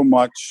wasn't so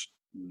much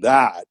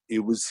that, it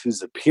was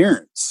his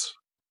appearance,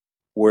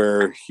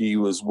 where he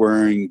was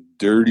wearing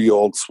dirty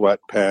old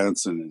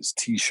sweatpants and his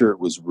t-shirt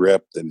was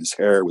ripped and his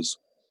hair was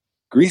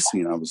greasy.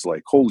 And I was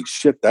like, holy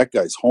shit, that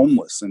guy's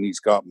homeless and he's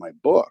got my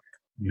book.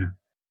 Yeah.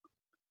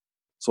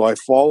 So I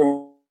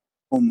follow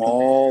him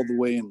all the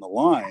way in the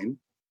line.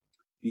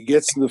 He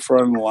gets to the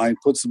front of the line,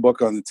 puts the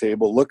book on the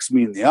table, looks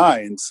me in the eye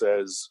and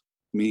says,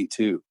 "Me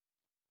too."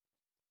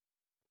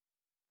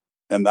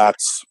 And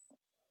that's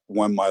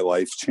when my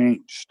life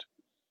changed.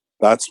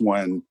 That's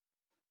when,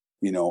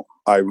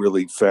 I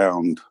really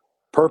found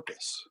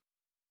purpose,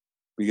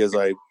 because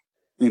I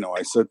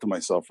said to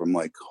myself, I'm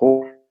like,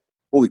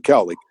 holy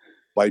cow, like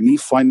by me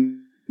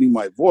finding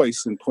my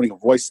voice and putting a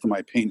voice to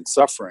my pain and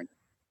suffering,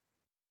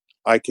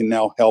 I can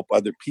now help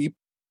other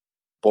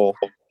people,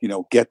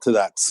 get to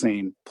that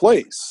same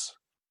place.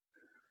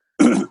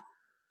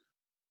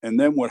 And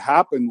then what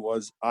happened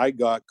was I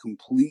got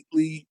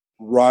completely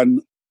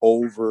run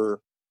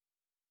over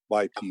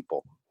by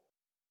people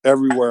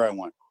everywhere I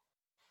went.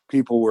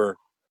 People were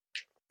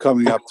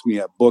coming up to me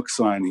at book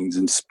signings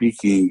and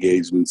speaking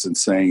engagements and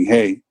saying,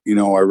 hey,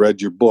 I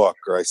read your book,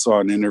 or I saw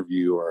an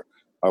interview, or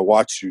I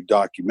watched your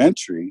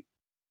documentary,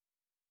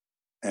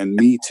 and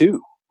me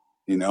too,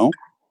 Yeah.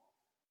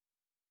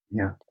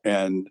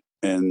 And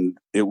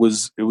it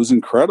was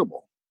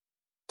incredible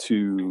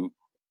to,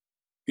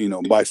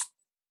 by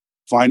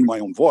finding my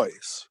own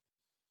voice,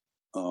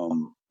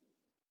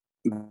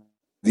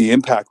 the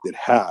impact it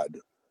had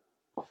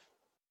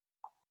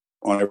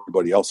on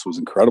everybody else was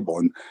incredible.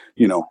 And,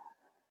 you know,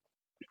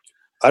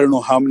 I don't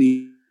know how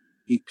many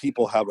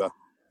people have a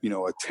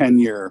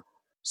 10-year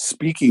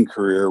speaking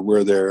career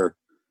where they're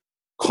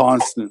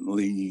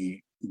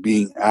constantly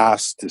being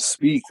asked to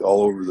speak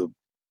all over the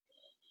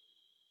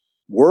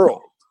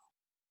world.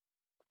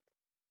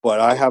 But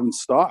I haven't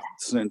stopped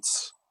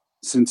since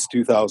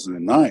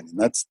 2009, and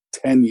that's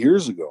 10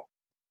 years ago.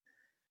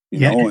 You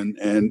know,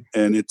 and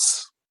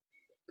it's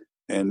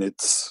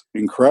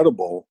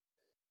incredible,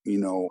 you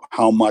know,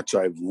 how much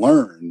I've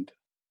learned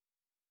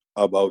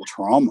about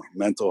trauma,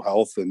 mental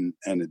health, and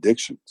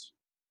addictions.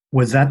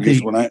 Was that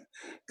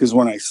because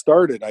when I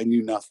started, I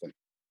knew nothing.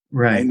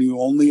 Right. I knew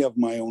only of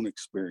my own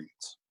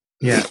experience.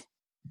 Yeah.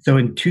 So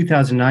in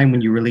 2009,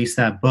 when you released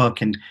that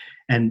book, and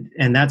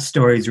that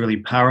story is really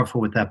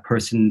powerful, with that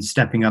person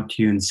stepping up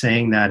to you and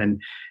saying that,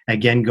 and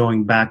again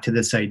going back to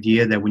this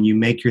idea that when you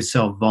make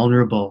yourself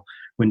vulnerable,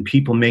 when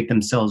people make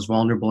themselves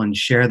vulnerable and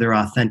share their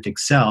authentic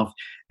self,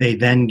 they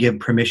then give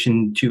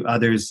permission to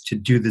others to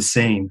do the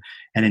same.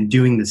 And in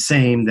doing the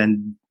same,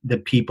 then the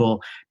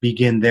people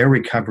begin their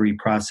recovery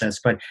process.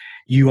 But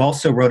you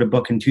also wrote a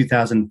book in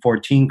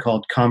 2014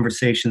 called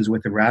Conversations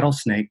with a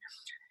Rattlesnake.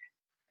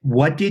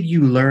 What did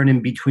you learn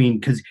in between?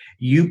 Because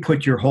you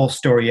put your whole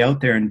story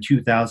out there in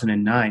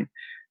 2009.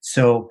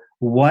 So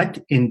what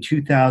in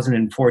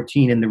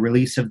 2014, in the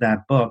release of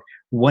that book,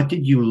 what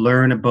did you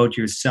learn about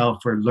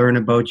yourself or learn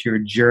about your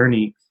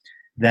journey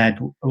that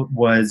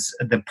was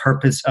the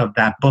purpose of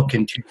that book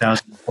in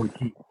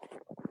 2014?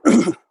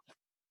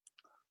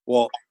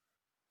 Well,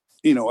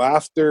 you know,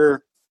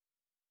 after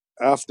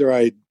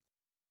I'd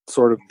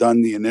sort of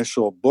done the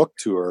initial book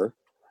tour,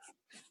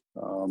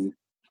 you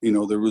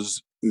know, there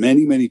was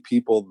many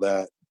people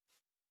that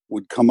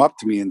would come up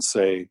to me and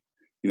say,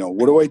 you know,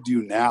 what do I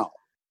do now?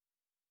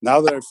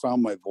 Now that I've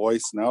found my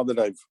voice, now that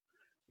I've,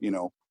 you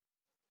know,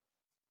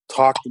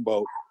 talked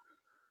about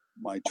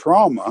my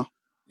trauma,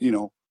 you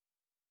know,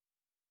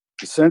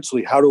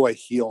 essentially, how do I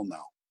heal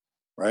now?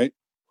 Right?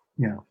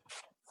 Yeah.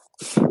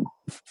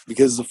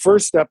 Because the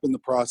first step in the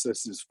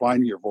process is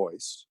find your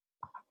voice.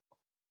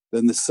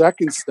 Then the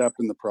second step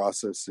in the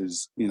process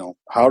is, you know,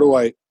 how do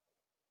I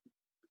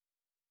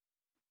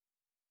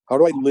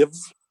live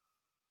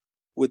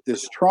with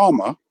this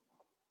trauma?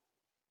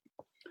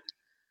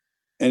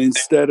 And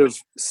instead of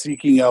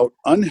seeking out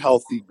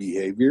unhealthy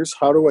behaviors,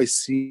 how do I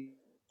seek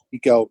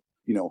out,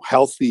 you know,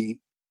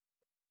 healthy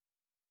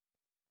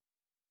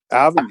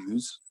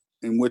avenues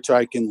in which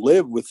I can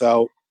live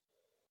without,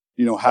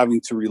 you know,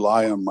 having to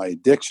rely on my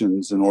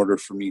addictions in order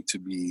for me to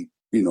be,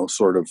 you know,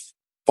 sort of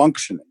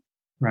functioning.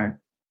 Right.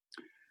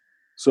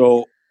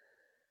 So,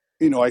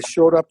 you know, I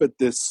showed up at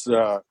this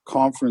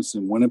conference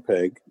in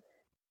Winnipeg,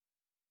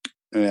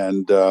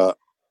 and the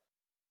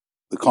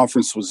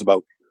conference was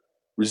about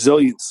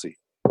resiliency.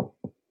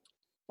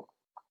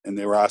 And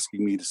they were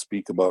asking me to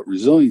speak about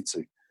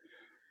resiliency.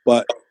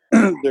 But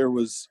there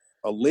was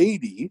a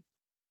lady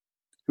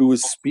who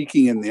was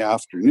speaking in the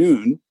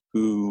afternoon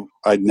who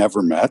I'd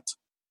never met.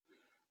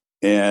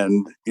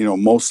 And, you know,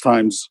 most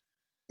times,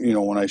 you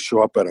know, when I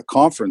show up at a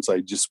conference, I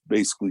just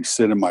basically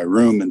sit in my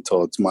room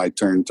until it's my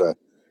turn to,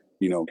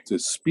 you know, to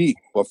speak.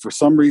 But for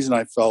some reason,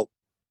 I felt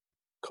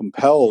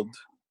compelled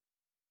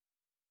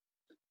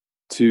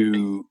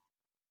to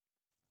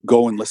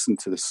go and listen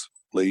to this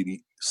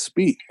lady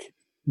speak.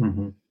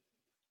 Mm-hmm.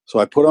 So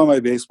I put on my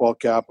baseball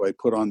cap, I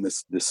put on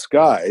this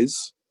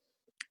disguise,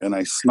 and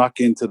I snuck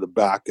into the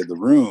back of the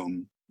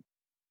room,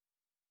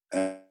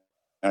 and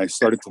I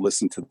started to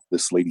listen to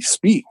this lady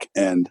speak,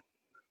 and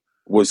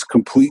was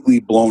completely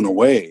blown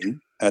away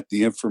at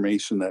the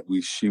information that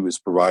she was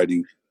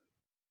providing,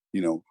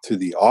 you know, to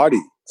the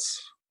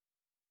audience.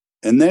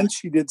 And then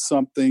she did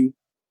something.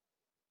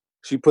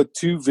 She put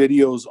two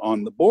videos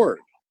on the board.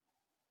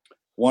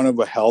 One of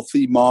a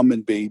healthy mom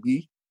and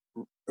baby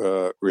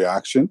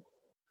reaction,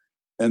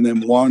 and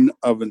then one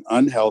of an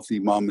unhealthy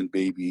mom and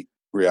baby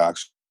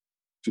reaction.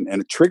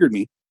 And it triggered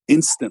me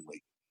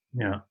instantly.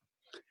 Yeah.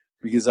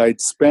 Because I'd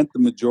spent the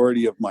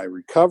majority of my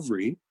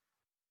recovery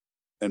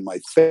and my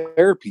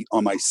therapy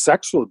on my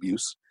sexual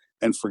abuse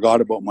and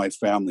forgot about my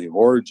family of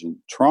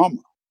origin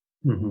trauma.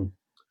 Mm-hmm.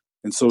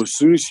 And so as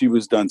soon as she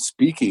was done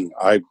speaking,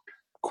 I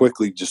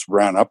quickly just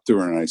ran up to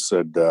her and I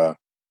said,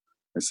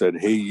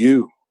 hey,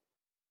 you.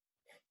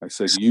 I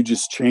said, you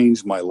just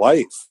changed my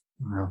life.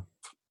 Yeah.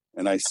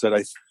 And I said,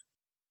 I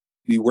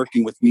be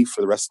working with me for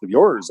the rest of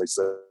yours, I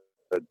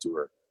said to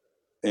her.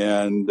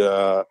 And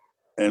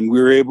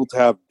we were able to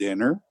have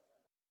dinner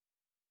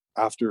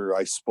after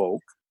I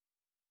spoke.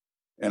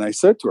 And I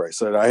said to her,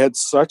 I had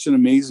such an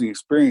amazing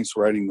experience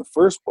writing the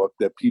first book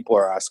that people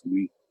are asking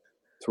me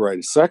to write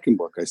a second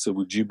book. I said,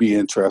 would you be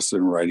interested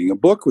in writing a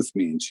book with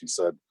me? And she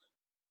said,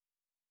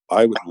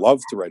 I would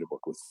love to write a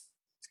book with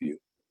you.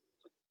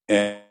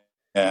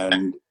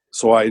 And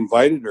so I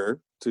invited her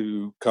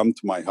to come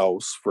to my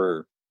house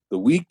for the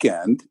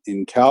weekend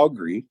in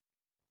Calgary,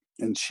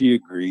 and she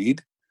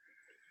agreed.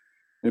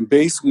 And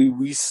basically,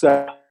 we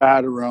sat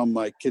around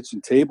my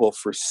kitchen table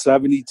for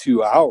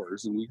 72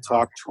 hours and we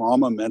talked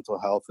trauma, mental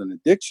health, and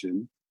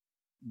addiction,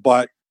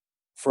 but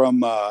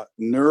from a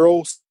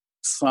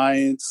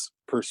neuroscience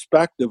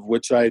perspective,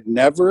 which I had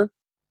never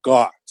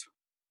got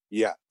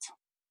yet.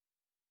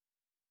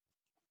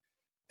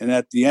 And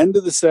at the end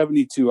of the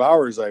 72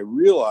 hours, I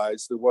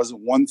realized there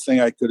wasn't one thing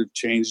I could have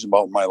changed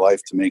about my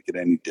life to make it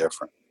any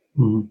different,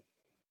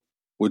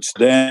 which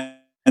then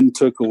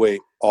took away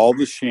all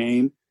the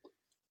shame,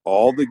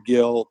 all the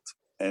guilt,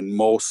 and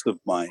most of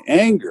my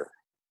anger.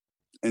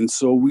 And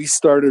so we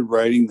started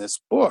writing this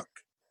book.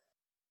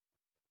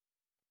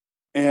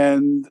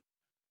 And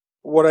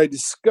what I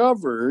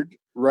discovered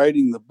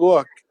writing the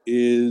book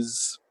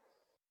is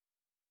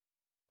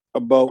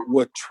about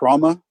what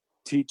trauma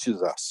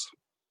teaches us.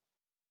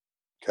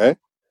 Okay?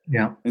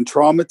 Yeah. And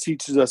trauma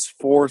teaches us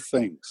 4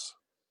 things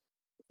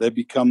that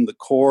become the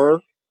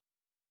core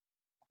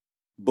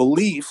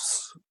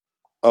beliefs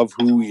of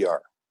who we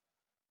are.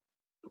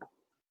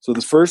 So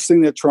the first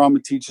thing that trauma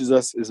teaches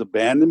us is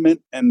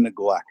abandonment and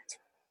neglect.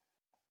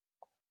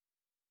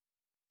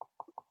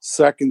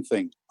 Second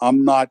thing,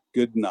 I'm not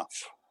good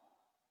enough.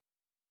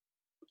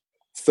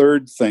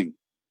 Third thing,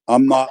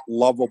 I'm not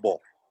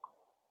lovable.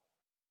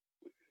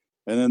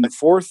 And then the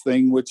fourth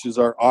thing, which is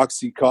our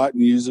Oxycontin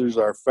users,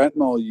 our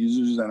fentanyl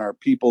users, and our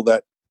people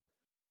that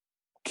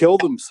kill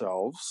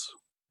themselves,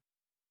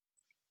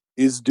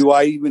 is, do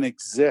I even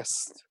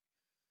exist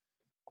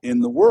in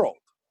the world?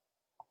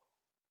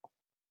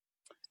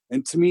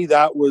 And to me,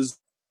 that was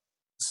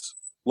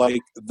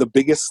like the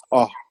biggest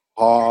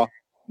aha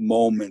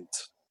moment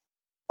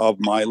of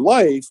my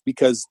life,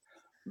 because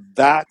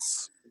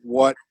that's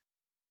what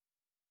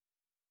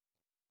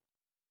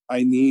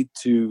I need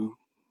to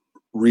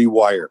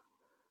rewire,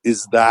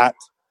 is that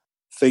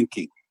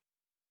thinking.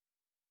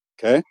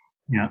 Okay?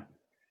 Yeah.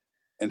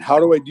 And how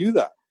do I do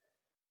that?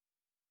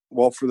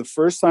 Well, for the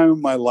first time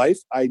in my life,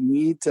 I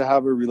need to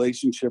have a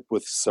relationship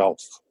with self.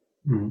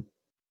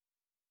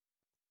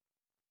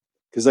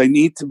 Because I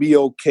need to be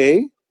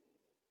okay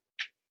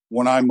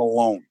when I'm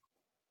alone.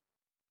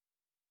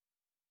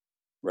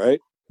 Right?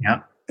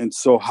 Yeah. And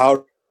so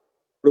how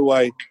do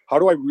I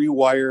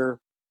rewire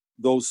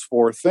those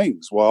 4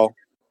 things? Well,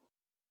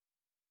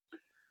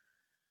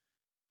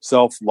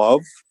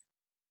 self-love,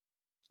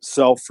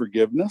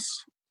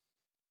 self-forgiveness.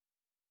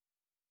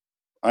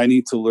 I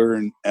need to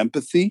learn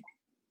empathy,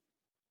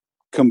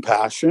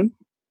 compassion,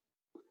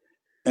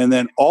 and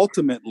then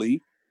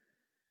ultimately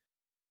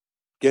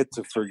get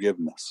to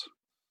forgiveness.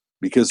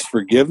 Because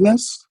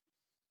forgiveness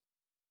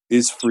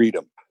is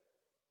freedom.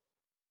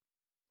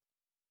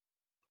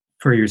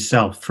 For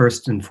yourself,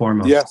 first and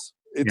foremost. Yes,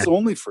 it's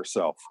only for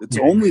self. It's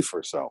only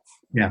for self.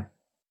 Yeah.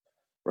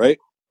 Right?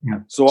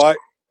 Yeah. So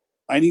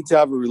I need to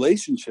have a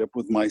relationship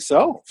with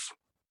myself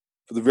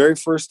for the very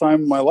first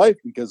time in my life,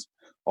 because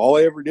all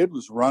I ever did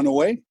was run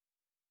away.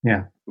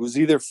 Yeah. It was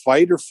either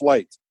fight or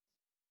flight.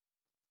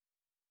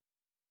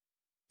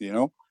 You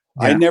know,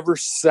 Yeah. I never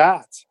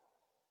sat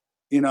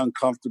in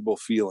uncomfortable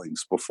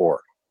feelings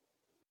before.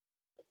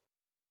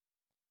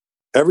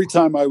 Every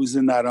time I was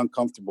in that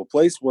uncomfortable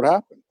place, what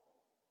happened?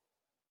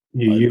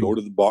 I'd go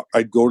to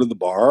the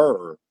bar,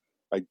 or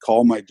I'd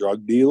call my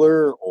drug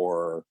dealer,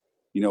 or,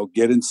 you know,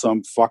 get in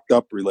some fucked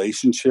up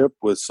relationship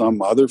with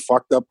some other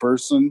fucked up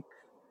person.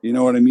 You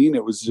know what I mean?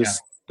 It was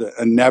just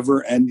a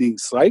never ending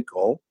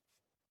cycle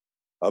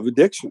of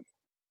addiction.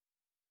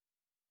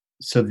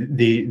 So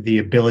the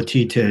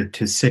ability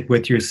to sit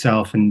with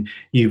yourself, and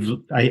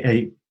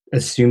I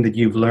assume that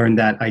you've learned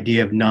that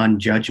idea of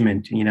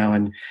non-judgment, you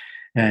know,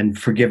 and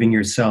forgiving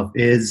yourself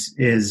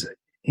is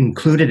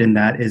included in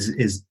that,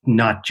 is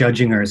not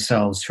judging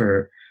ourselves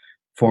for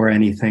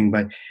anything.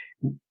 But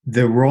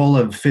the role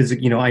of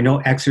physical, you know, I know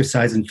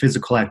exercise and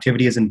physical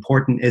activity is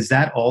important. Is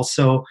that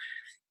also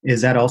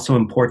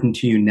important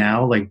to you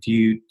now? Like,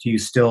 do you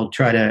still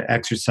try to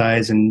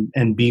exercise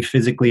and be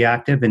physically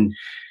active? And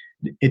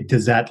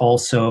does that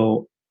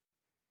also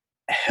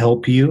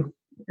help you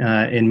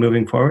in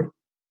moving forward?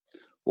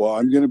 Well,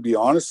 I'm going to be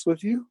honest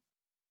with you,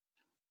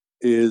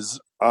 is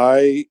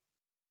I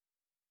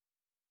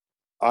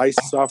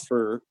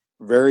suffer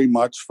very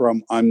much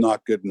from I'm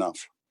not good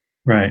enough.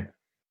 Right.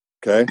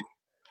 Okay.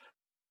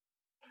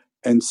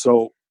 And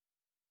so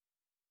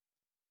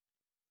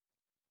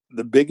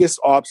the biggest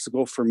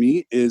obstacle for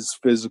me is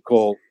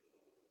physical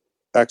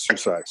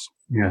exercise.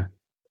 Yeah.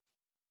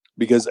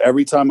 Because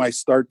every time I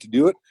start to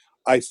do it,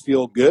 I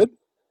feel good,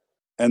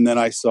 and then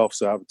I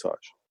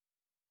self-sabotage.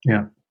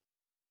 Yeah.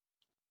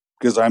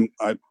 Because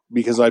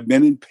I've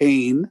been in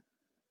pain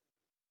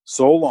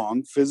so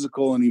long,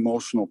 physical and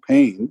emotional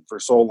pain for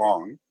so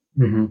long,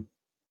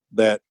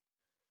 that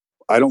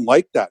I don't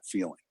like that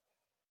feeling.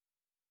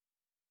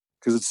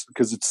 Because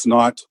it's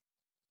not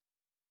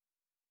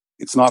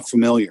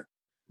familiar.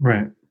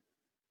 Right.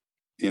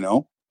 You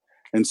know?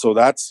 And so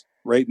that's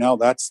right now,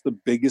 that's the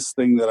biggest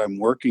thing that I'm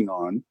working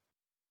on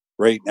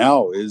right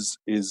now is,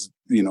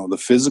 you know, the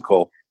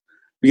physical,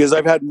 because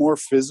I've had more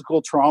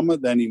physical trauma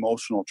than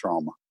emotional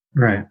trauma.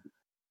 Right.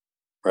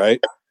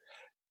 Right.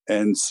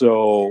 And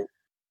so,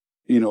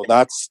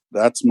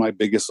 that's my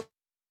biggest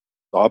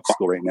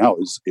obstacle right now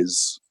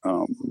is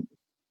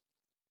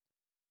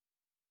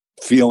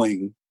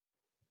feeling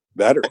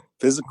better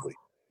physically.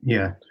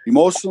 Yeah.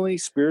 Emotionally,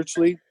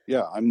 spiritually,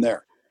 yeah, I'm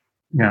there.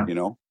 Yeah.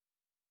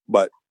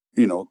 But,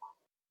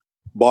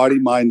 body,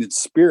 mind, and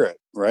spirit,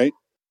 right?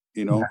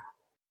 Yeah.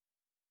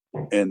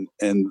 And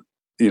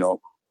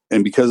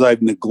because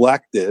I've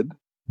neglected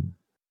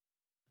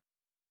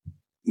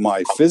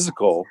my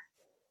physical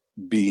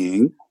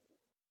being,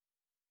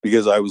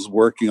 because I was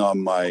working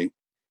on my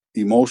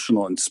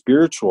emotional and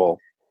spiritual,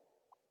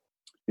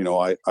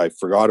 I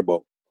forgot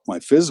about my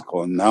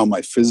physical, and now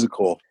my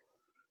physical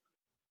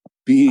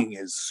being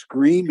is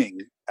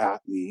screaming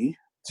at me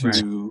to,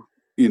 right.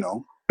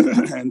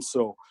 and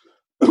so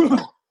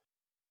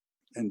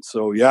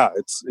yeah,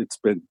 it's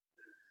been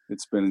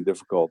a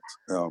difficult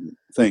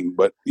thing.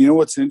 But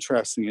what's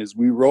interesting is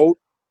we wrote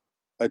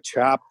a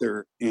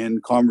chapter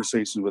in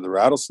Conversations with a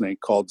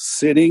Rattlesnake called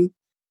 "Sitting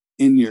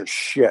in Your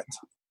Shit."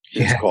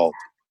 It's called.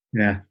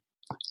 Yeah.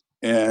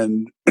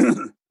 And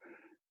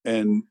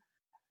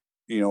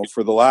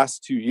for the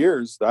last 2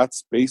 years,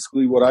 that's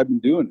basically what I've been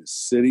doing, is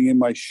sitting in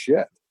my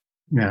shit.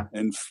 Yeah.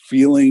 And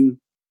feeling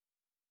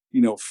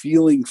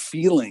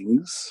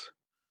feelings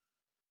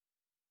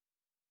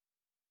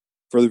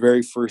for the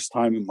very first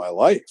time in my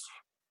life,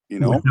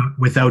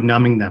 without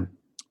numbing them.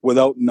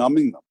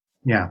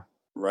 Yeah.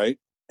 Right.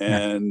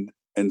 And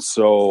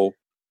so,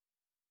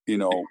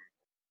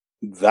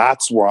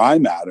 that's where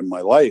I'm at in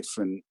my life.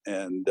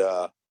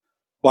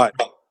 But,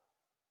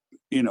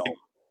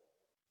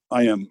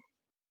 I am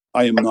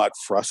not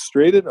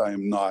frustrated. I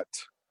am not,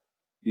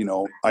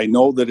 I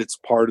know that it's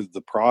part of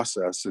the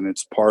process, and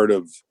it's part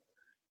of,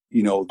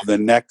 the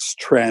next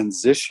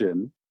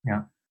transition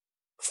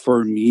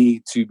for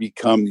me to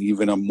become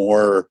even a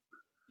more,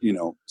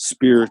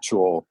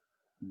 spiritual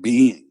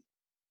being.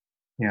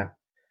 Yeah.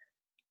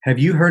 Have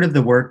you heard of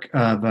the work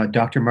of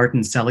Dr.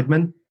 Martin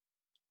Seligman?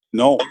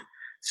 No.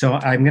 So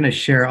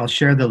I'll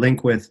share the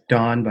link with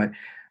Don, but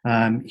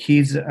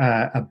he's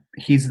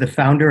the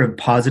founder of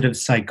positive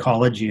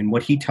psychology, and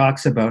what he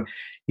talks about,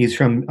 he's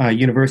from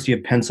University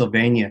of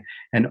Pennsylvania,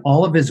 and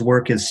all of his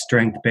work is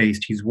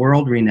strength-based. He's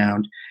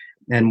world-renowned,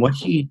 and what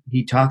he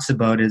talks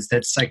about is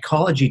that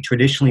psychology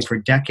traditionally for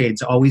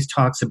decades always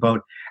talks about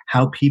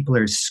how people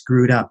are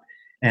screwed up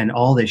and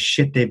all this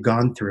shit they've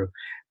gone through.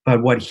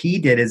 But what he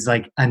did is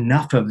like,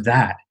 enough of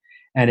that.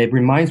 And it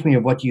reminds me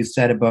of what you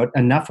said about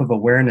enough of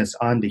awareness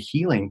on to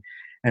healing.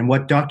 And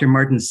what Dr.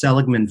 Martin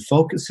Seligman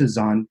focuses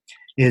on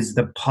is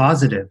the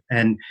positive,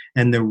 and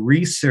the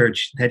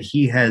research that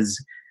he has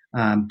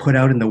put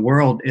out in the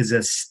world is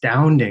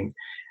astounding.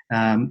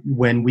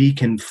 When we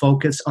can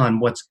focus on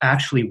what's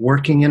actually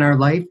working in our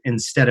life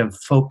instead of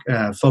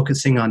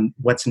focusing on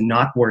what's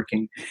not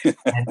working.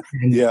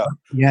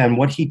 And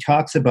what he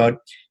talks about,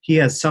 he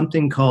has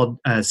something called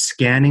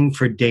scanning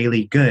for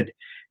daily good.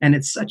 And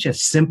it's such a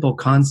simple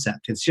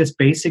concept. It's just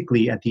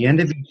basically at the end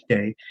of each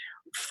day,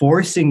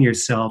 forcing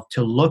yourself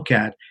to look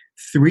at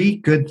 3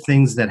 good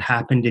things that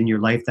happened in your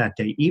life that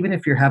day. Even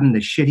if you're having the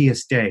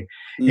shittiest day,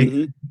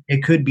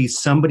 it could be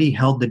somebody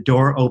held the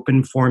door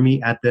open for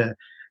me at the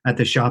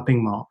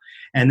shopping mall.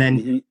 And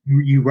then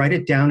you write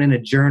it down in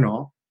a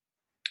journal.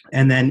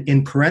 And then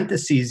in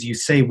parentheses, you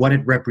say what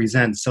it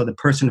represents. So the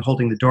person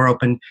holding the door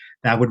open,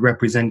 that would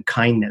represent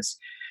kindness.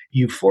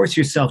 You force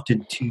yourself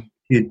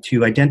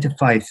to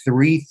identify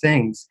 3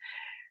 things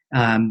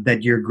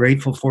that you're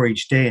grateful for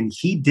each day. And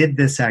he did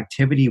this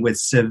activity with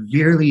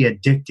severely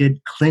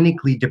addicted,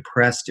 clinically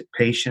depressed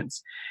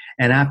patients.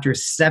 And after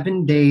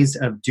 7 days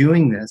of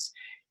doing this,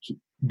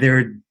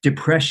 their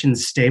depression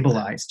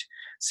stabilized.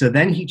 So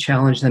then he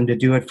challenged them to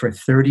do it for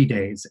 30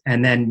 days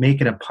and then make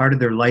it a part of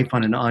their life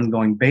on an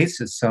ongoing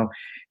basis. So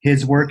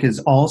his work is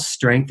all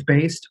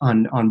strength-based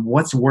on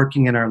what's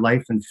working in our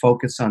life and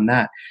focus on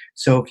that.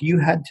 So if you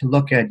had to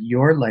look at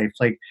your life,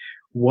 like,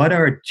 what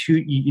are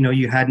 2,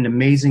 you had an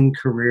amazing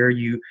career,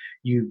 you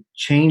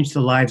changed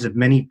the lives of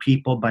many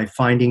people by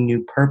finding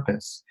new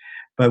purpose.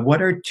 But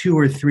what are 2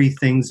 or 3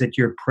 things that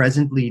you're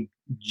presently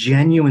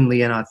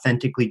genuinely and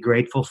authentically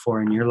grateful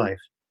for in your life?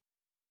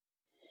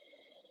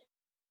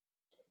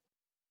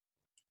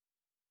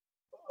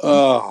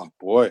 Oh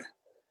boy,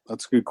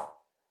 that's a good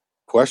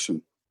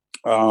question.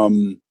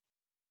 I'm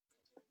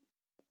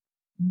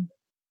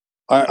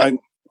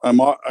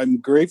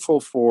grateful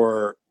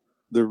for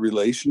the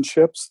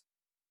relationships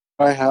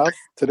I have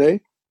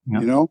today,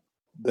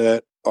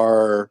 that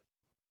are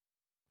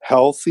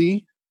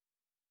healthy,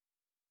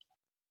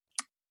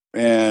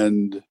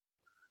 and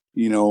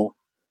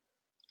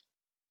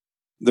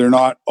they're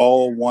not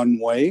all one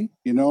way,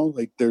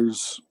 like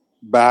there's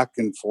back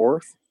and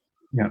forth.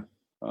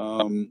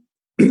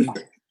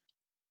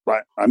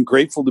 But I'm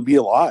grateful to be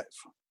alive,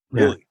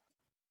 really.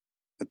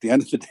 At the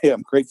end of the day,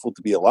 I'm grateful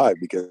to be alive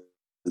because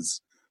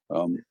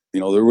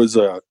there was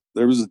a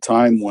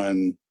time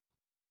when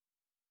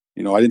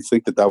I didn't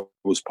think that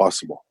was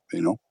possible,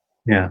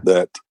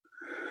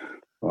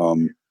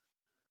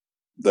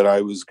 that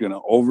I was going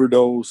to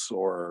overdose,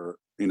 or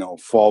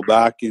fall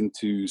back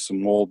into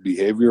some old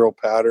behavioral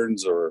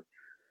patterns or,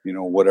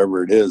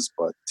 whatever it is.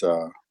 But,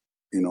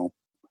 and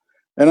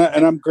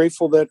I'm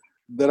grateful that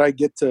I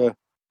get to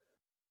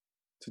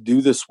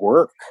do this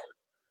work,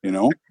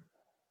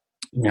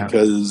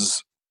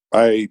 because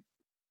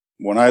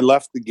when I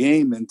left the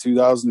game in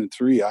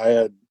 2003, I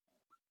had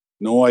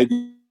no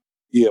idea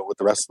what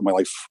the rest of my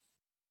life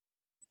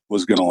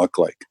was going to look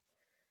like.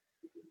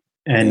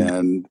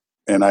 And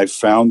I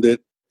found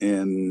it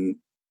in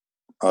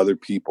other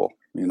people,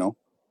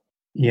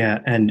 Yeah.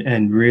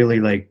 And really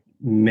like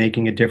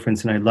making a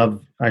difference. And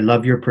I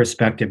love your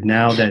perspective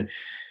now that,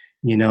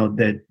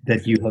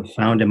 that you have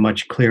found a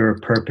much clearer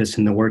purpose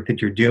in the work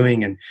that you're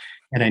doing. And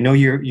I know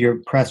you're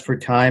pressed for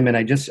time. And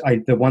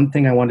the one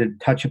thing I wanted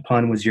to touch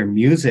upon was your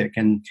music.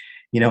 And,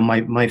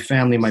 my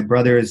family, my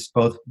brothers,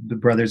 both the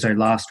brothers I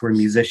lost were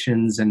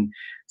musicians. And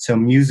so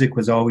music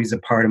was always a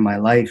part of my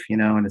life,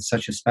 and it's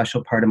such a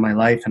special part of my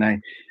life.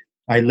 And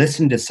I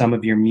listened to some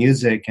of your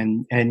music,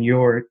 and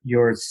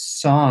your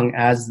song,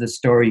 As the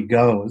Story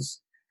Goes,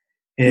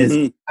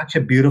 is such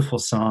a beautiful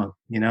song,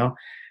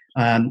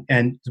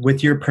 and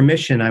with your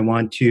permission, I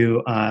want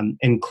to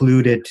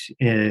include it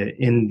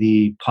in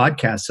the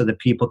podcast so that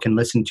people can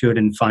listen to it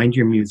and find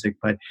your music.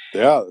 But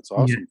yeah, that's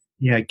awesome.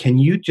 Yeah. Can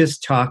you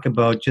just talk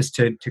about, just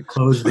to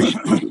close the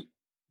show,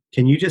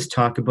 can you just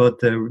talk about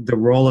the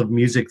role of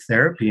music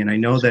therapy? And I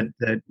know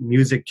that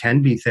music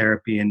can be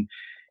therapy, and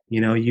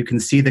you can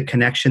see the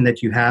connection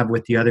that you have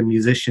with the other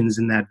musicians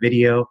in that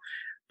video,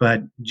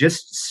 but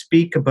just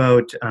speak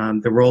about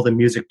the role that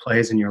music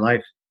plays in your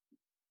life.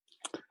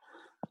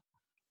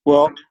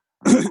 Well,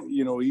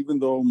 even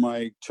though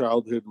my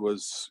childhood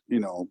was,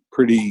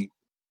 pretty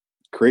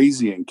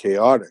crazy and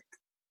chaotic,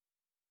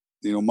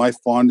 my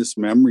fondest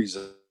memories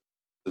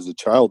as a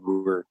child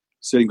were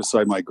sitting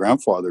beside my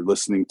grandfather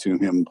listening to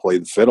him play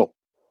the fiddle.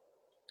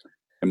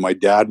 And my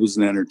dad was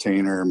an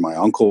entertainer, my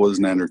uncle was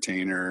an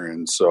entertainer,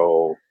 and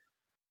so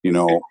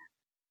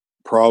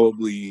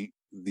probably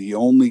the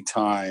only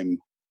time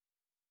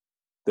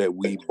that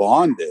we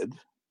bonded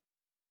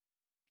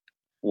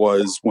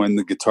was when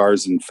the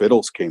guitars and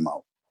fiddles came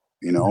out,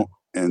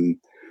 and,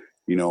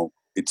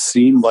 it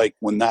seemed like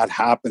when that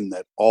happened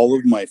that all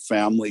of my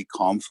family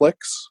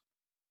conflicts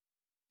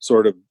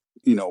sort of,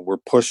 were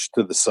pushed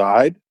to the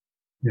side.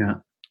 Yeah.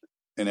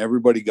 And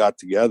everybody got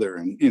together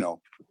and,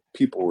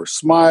 people were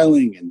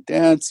smiling and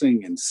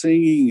dancing and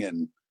singing,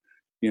 and,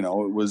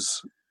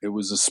 it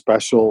was a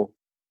special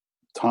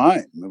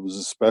time. It was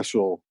a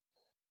special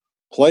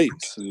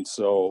place. And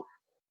so,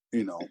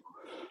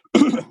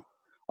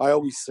 I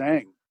always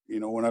sang,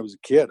 when I was a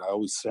kid, I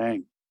always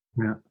sang.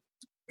 Yeah.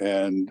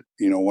 And,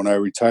 when I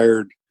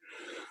retired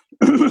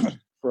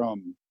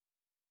from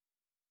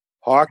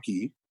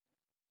hockey,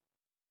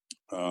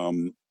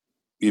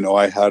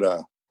 I had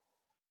a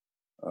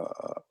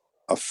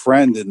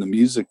friend in the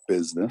music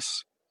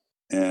business,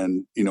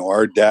 and,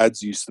 our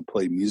dads used to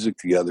play music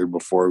together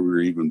before we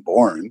were even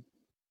born.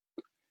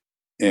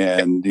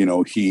 And,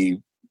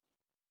 he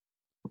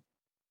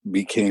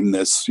became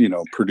this,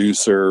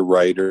 producer,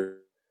 writer,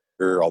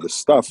 all this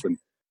stuff. And,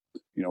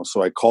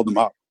 so I called him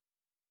up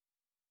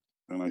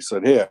and I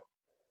said, hey,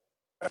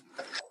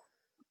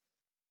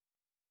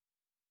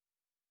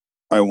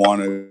 I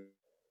want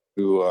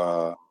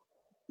to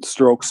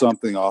stroke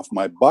something off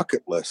my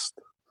bucket list.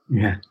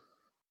 Yeah.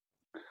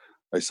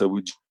 I said,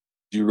 would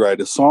you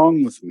write a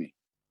song with me?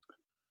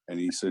 And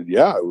he said,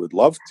 yeah, I would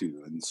love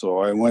to. And so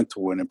I went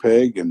to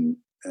Winnipeg and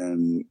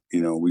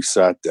we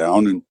sat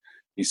down, and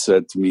he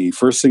said to me,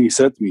 first thing he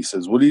said to me, he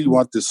says, what do you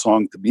want this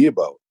song to be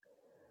about?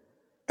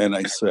 And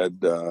I said,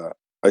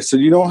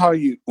 how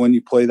when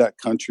you play that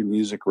country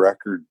music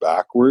record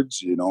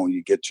backwards,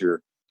 you get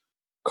your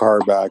car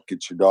back,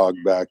 get your dog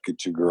back,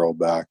 get your girl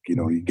back,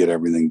 you get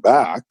everything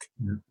back.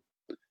 Yeah.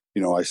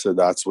 I said,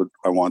 that's what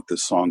I want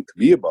this song to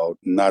be about.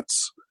 And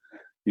that's,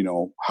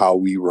 how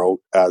we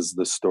wrote As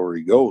the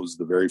Story Goes,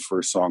 the very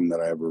first song that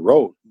I ever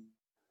wrote.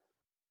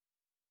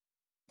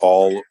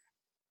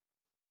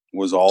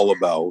 Was all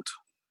about,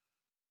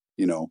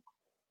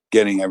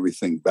 getting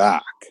everything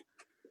back.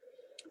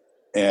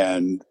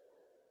 And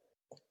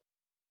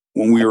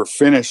when we were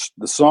finished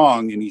the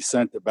song and he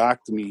sent it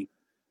back to me,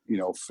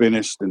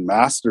 finished and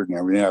mastered and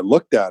everything, I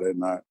looked at it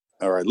and I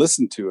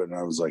listened to it and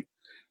I was like,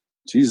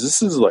 geez,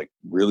 this is like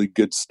really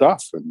good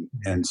stuff.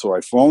 And so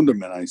I phoned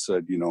him and I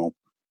said, do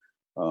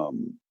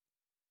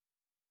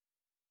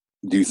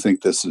you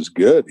think this is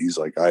good? He's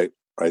like, I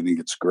think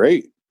it's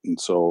great. And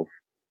so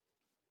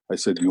I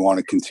said, do you want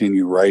to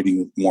continue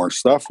writing more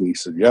stuff? And he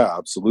said, yeah,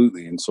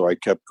 absolutely. And so I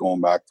kept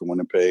going back to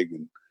Winnipeg,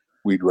 and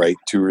we'd write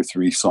 2 or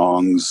 3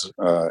 songs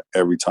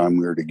every time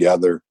we were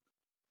together.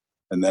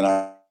 And then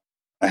I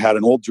had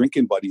an old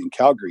drinking buddy in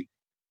Calgary,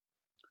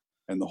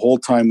 and the whole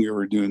time we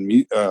were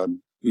doing,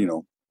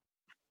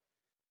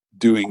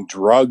 doing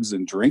drugs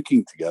and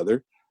drinking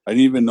together, I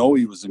didn't even know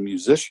he was a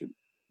musician.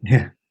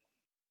 Yeah.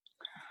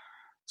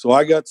 So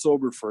I got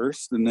sober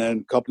first, and then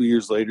a couple of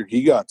years later,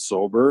 he got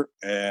sober,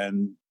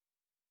 and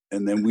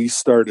then we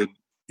started,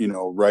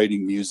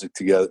 writing music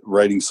together,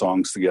 writing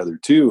songs together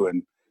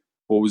too.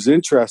 what was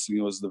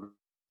interesting was the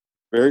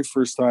very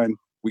first time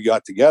we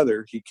got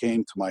together, he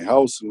came to my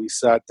house and we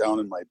sat down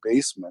in my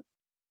basement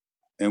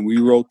and we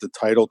wrote the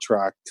title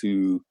track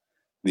to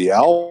the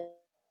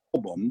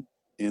album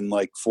in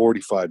like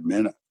 45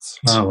 minutes.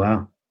 Oh,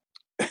 wow.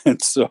 And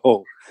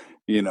so,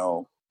 you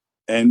know,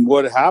 and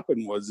what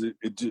happened was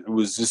it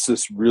was just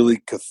this really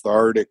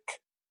cathartic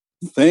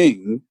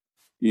thing,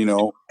 you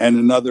know, and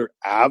another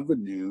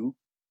avenue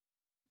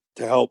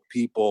to help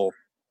people,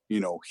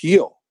 you know,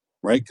 heal,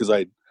 right? Because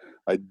I'd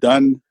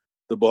done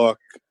the book,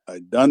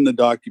 I'd done the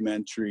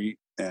documentary,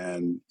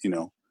 and, you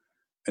know,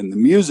 and the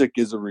music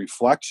is a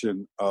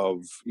reflection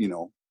of, you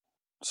know,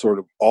 sort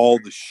of all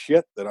the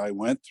shit that I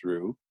went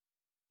through,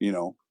 you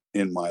know,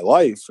 in my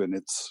life. And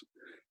it's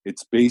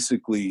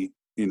basically,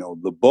 you know,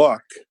 the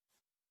book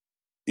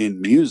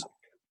in music.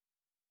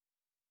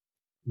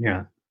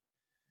 Yeah.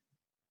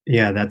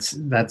 Yeah. That's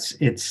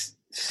it's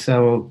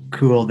so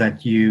cool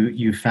that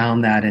you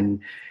found that.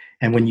 And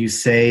when you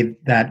say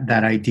that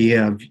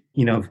idea of,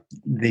 you know,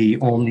 the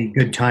only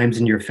good times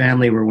in your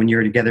family were when you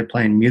were together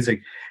playing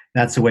music,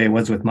 that's the way it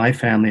was with my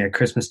family. At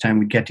Christmas time,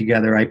 we'd get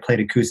together. I played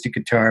acoustic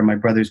guitar. My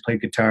brothers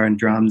played guitar and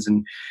drums,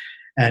 and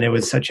it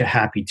was such a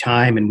happy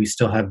time. And we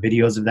still have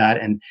videos of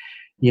that. And,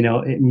 you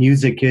know,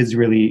 music is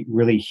really,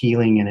 really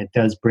healing, and it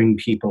does bring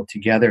people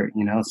together,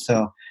 you know.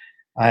 So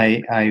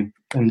I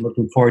am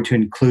looking forward to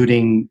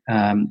including,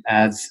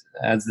 as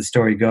the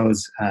story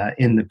goes,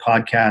 in the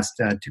podcast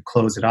to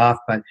close it off.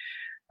 But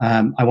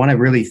I want to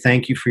really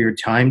thank you for your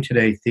time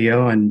today,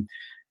 Theo, and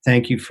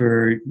thank you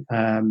for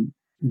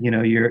you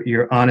know,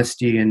 your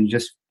honesty, and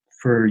just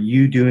for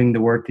you doing the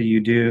work that you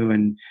do.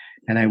 And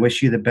I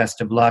wish you the best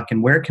of luck.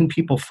 And where can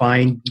people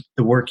find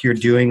the work you're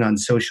doing on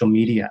social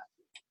media?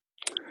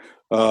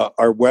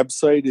 Our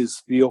website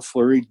is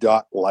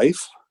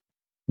theofleury.life.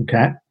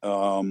 Okay.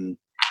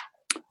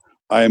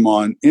 I'm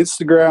on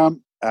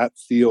Instagram at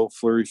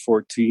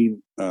TheoFleury14,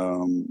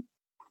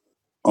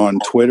 on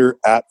Twitter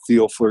at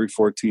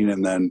TheoFleury14,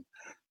 and then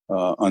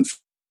on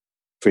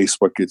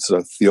Facebook it's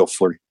Theo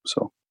Fleury.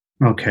 So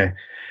okay.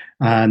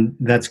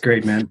 That's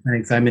great, man.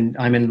 Thanks. I'm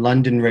in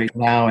London right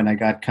now, and I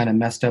got kind of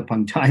messed up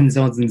on time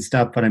zones and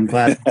stuff, but I'm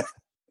glad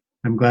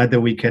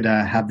that we could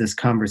have this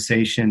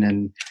conversation.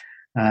 And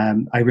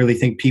I really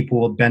think people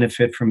will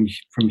benefit from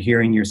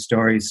hearing your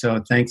story.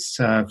 So thanks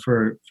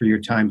for your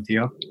time,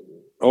 Theo.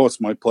 Oh,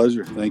 it's my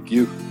pleasure. Thank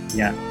you.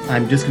 Yeah.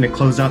 I'm just going to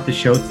close out the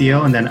show,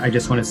 Theo, and then I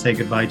just want to say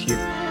goodbye to you.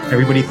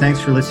 Everybody,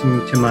 thanks for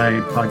listening to my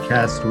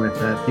podcast with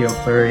Theo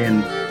Fleury,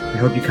 and I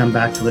hope you come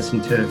back to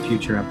listen to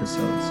future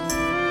episodes.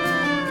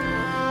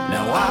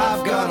 Now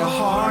I've got a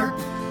heart,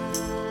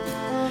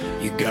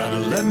 you gotta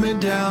let me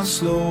down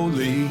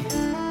slowly,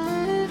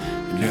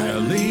 and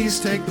at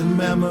least take the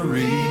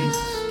memories.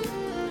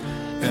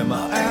 Am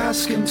I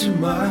asking too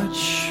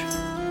much?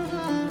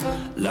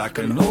 Like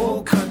an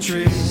old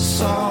country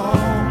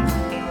song,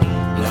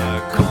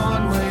 like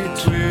Conway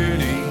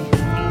Twitty,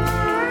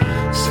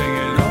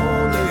 singing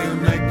only a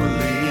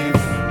make-believe.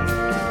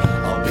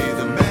 I'll be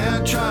the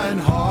man trying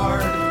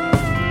hard,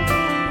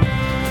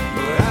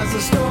 but as the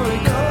story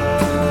goes,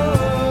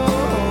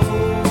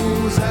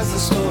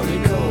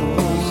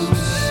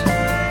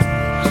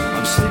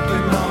 I'm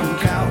sleeping on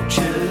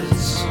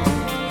couches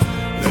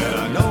that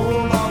I no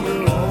longer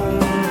own,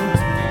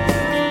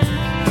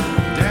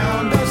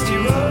 down dusty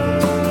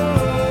roads.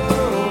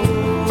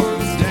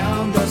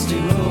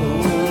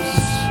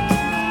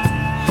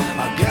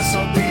 I guess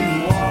I'll be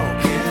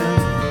walking.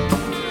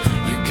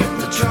 You get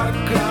the truck,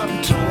 I'm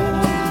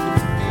told,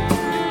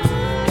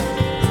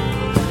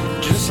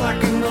 just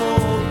like an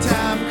old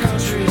time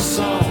country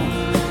song.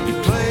 You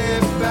play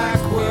it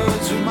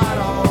backwards, we might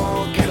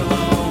all get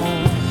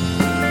along.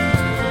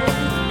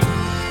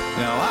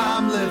 Now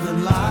I'm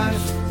living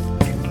life,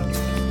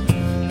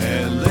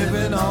 and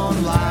living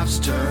on life's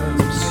terms.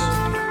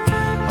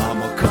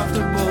 I'm a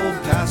comfortable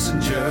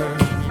passenger.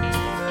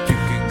 You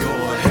can go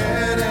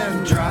ahead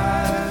and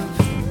drive.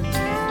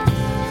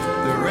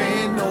 There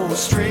ain't no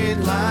straight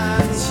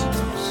lines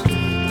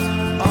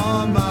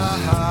on my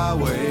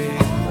highway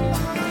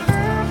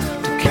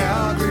to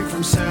Calgary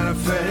from Santa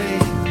Fe.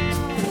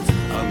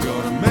 I'm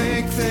gonna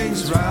make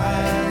things right.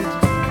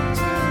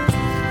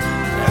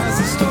 As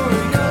the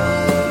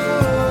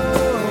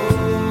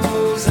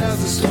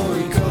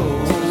story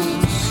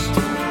goes,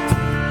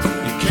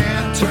 you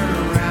can't turn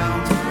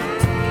around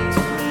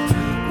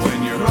when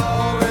you're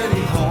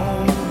already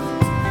home.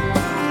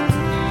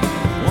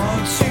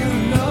 Once you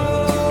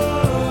know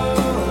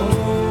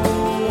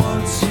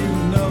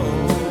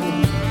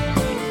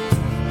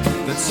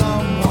that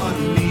someone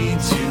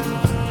needs you,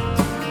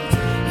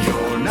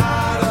 you're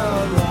not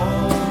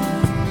alone.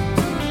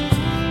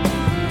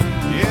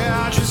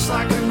 Yeah, just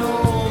like an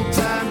old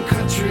time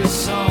country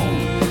song.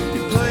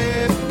 You play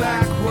it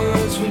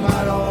backwards, we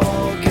might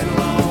all get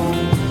along.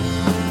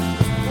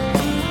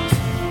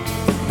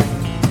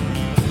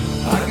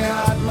 I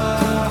got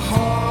my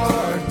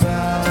heart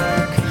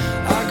back,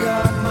 I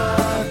got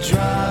my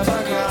drive,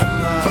 I got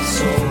my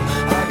soul,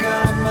 I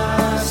got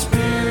my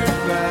spirit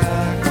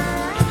back.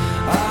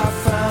 I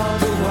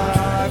found a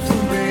wife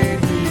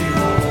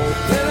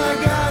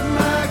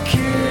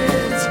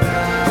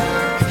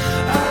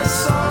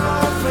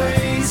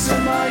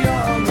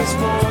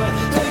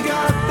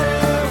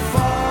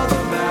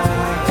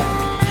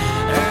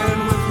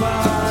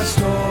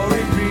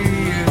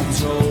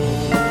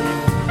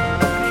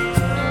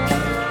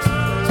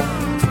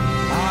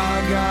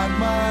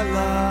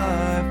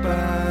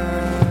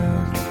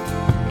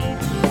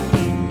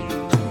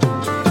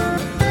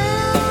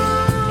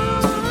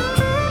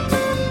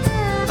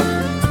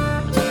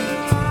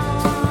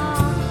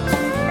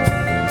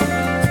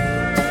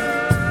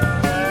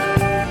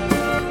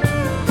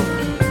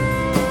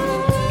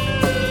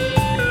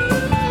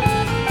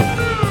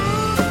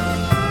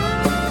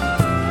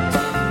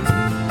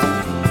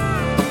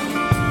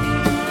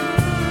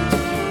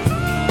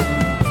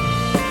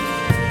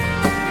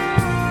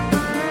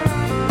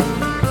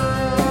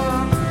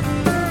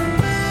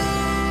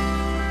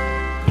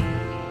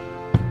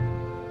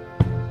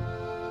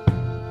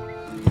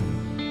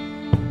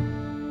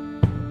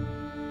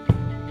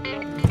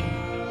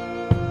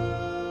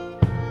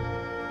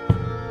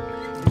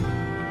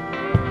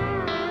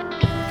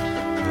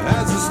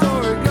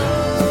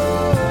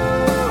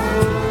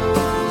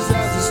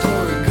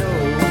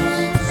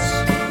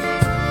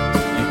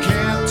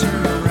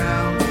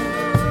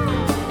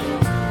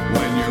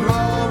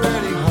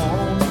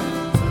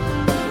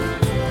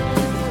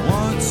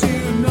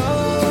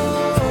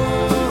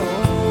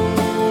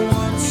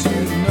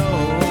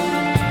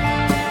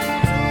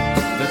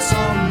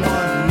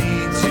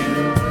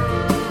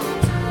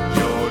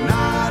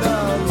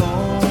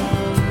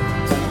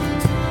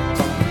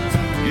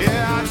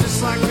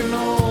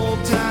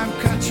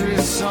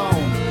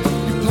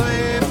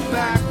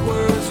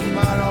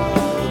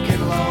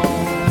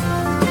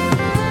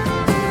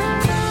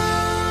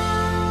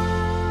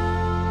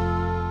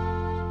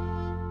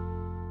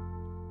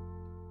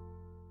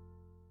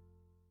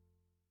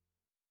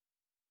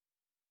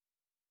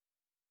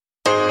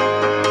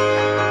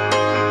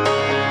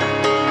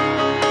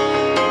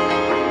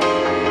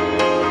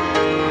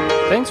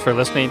Thanks for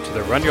listening to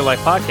the Run Your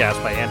Life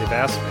podcast by Andy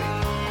Vasily.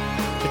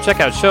 To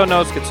check out show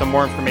notes, get some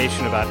more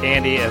information about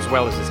Andy as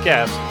well as his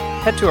guests,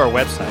 head to our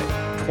website,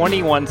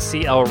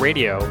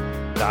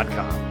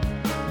 21clradio.com.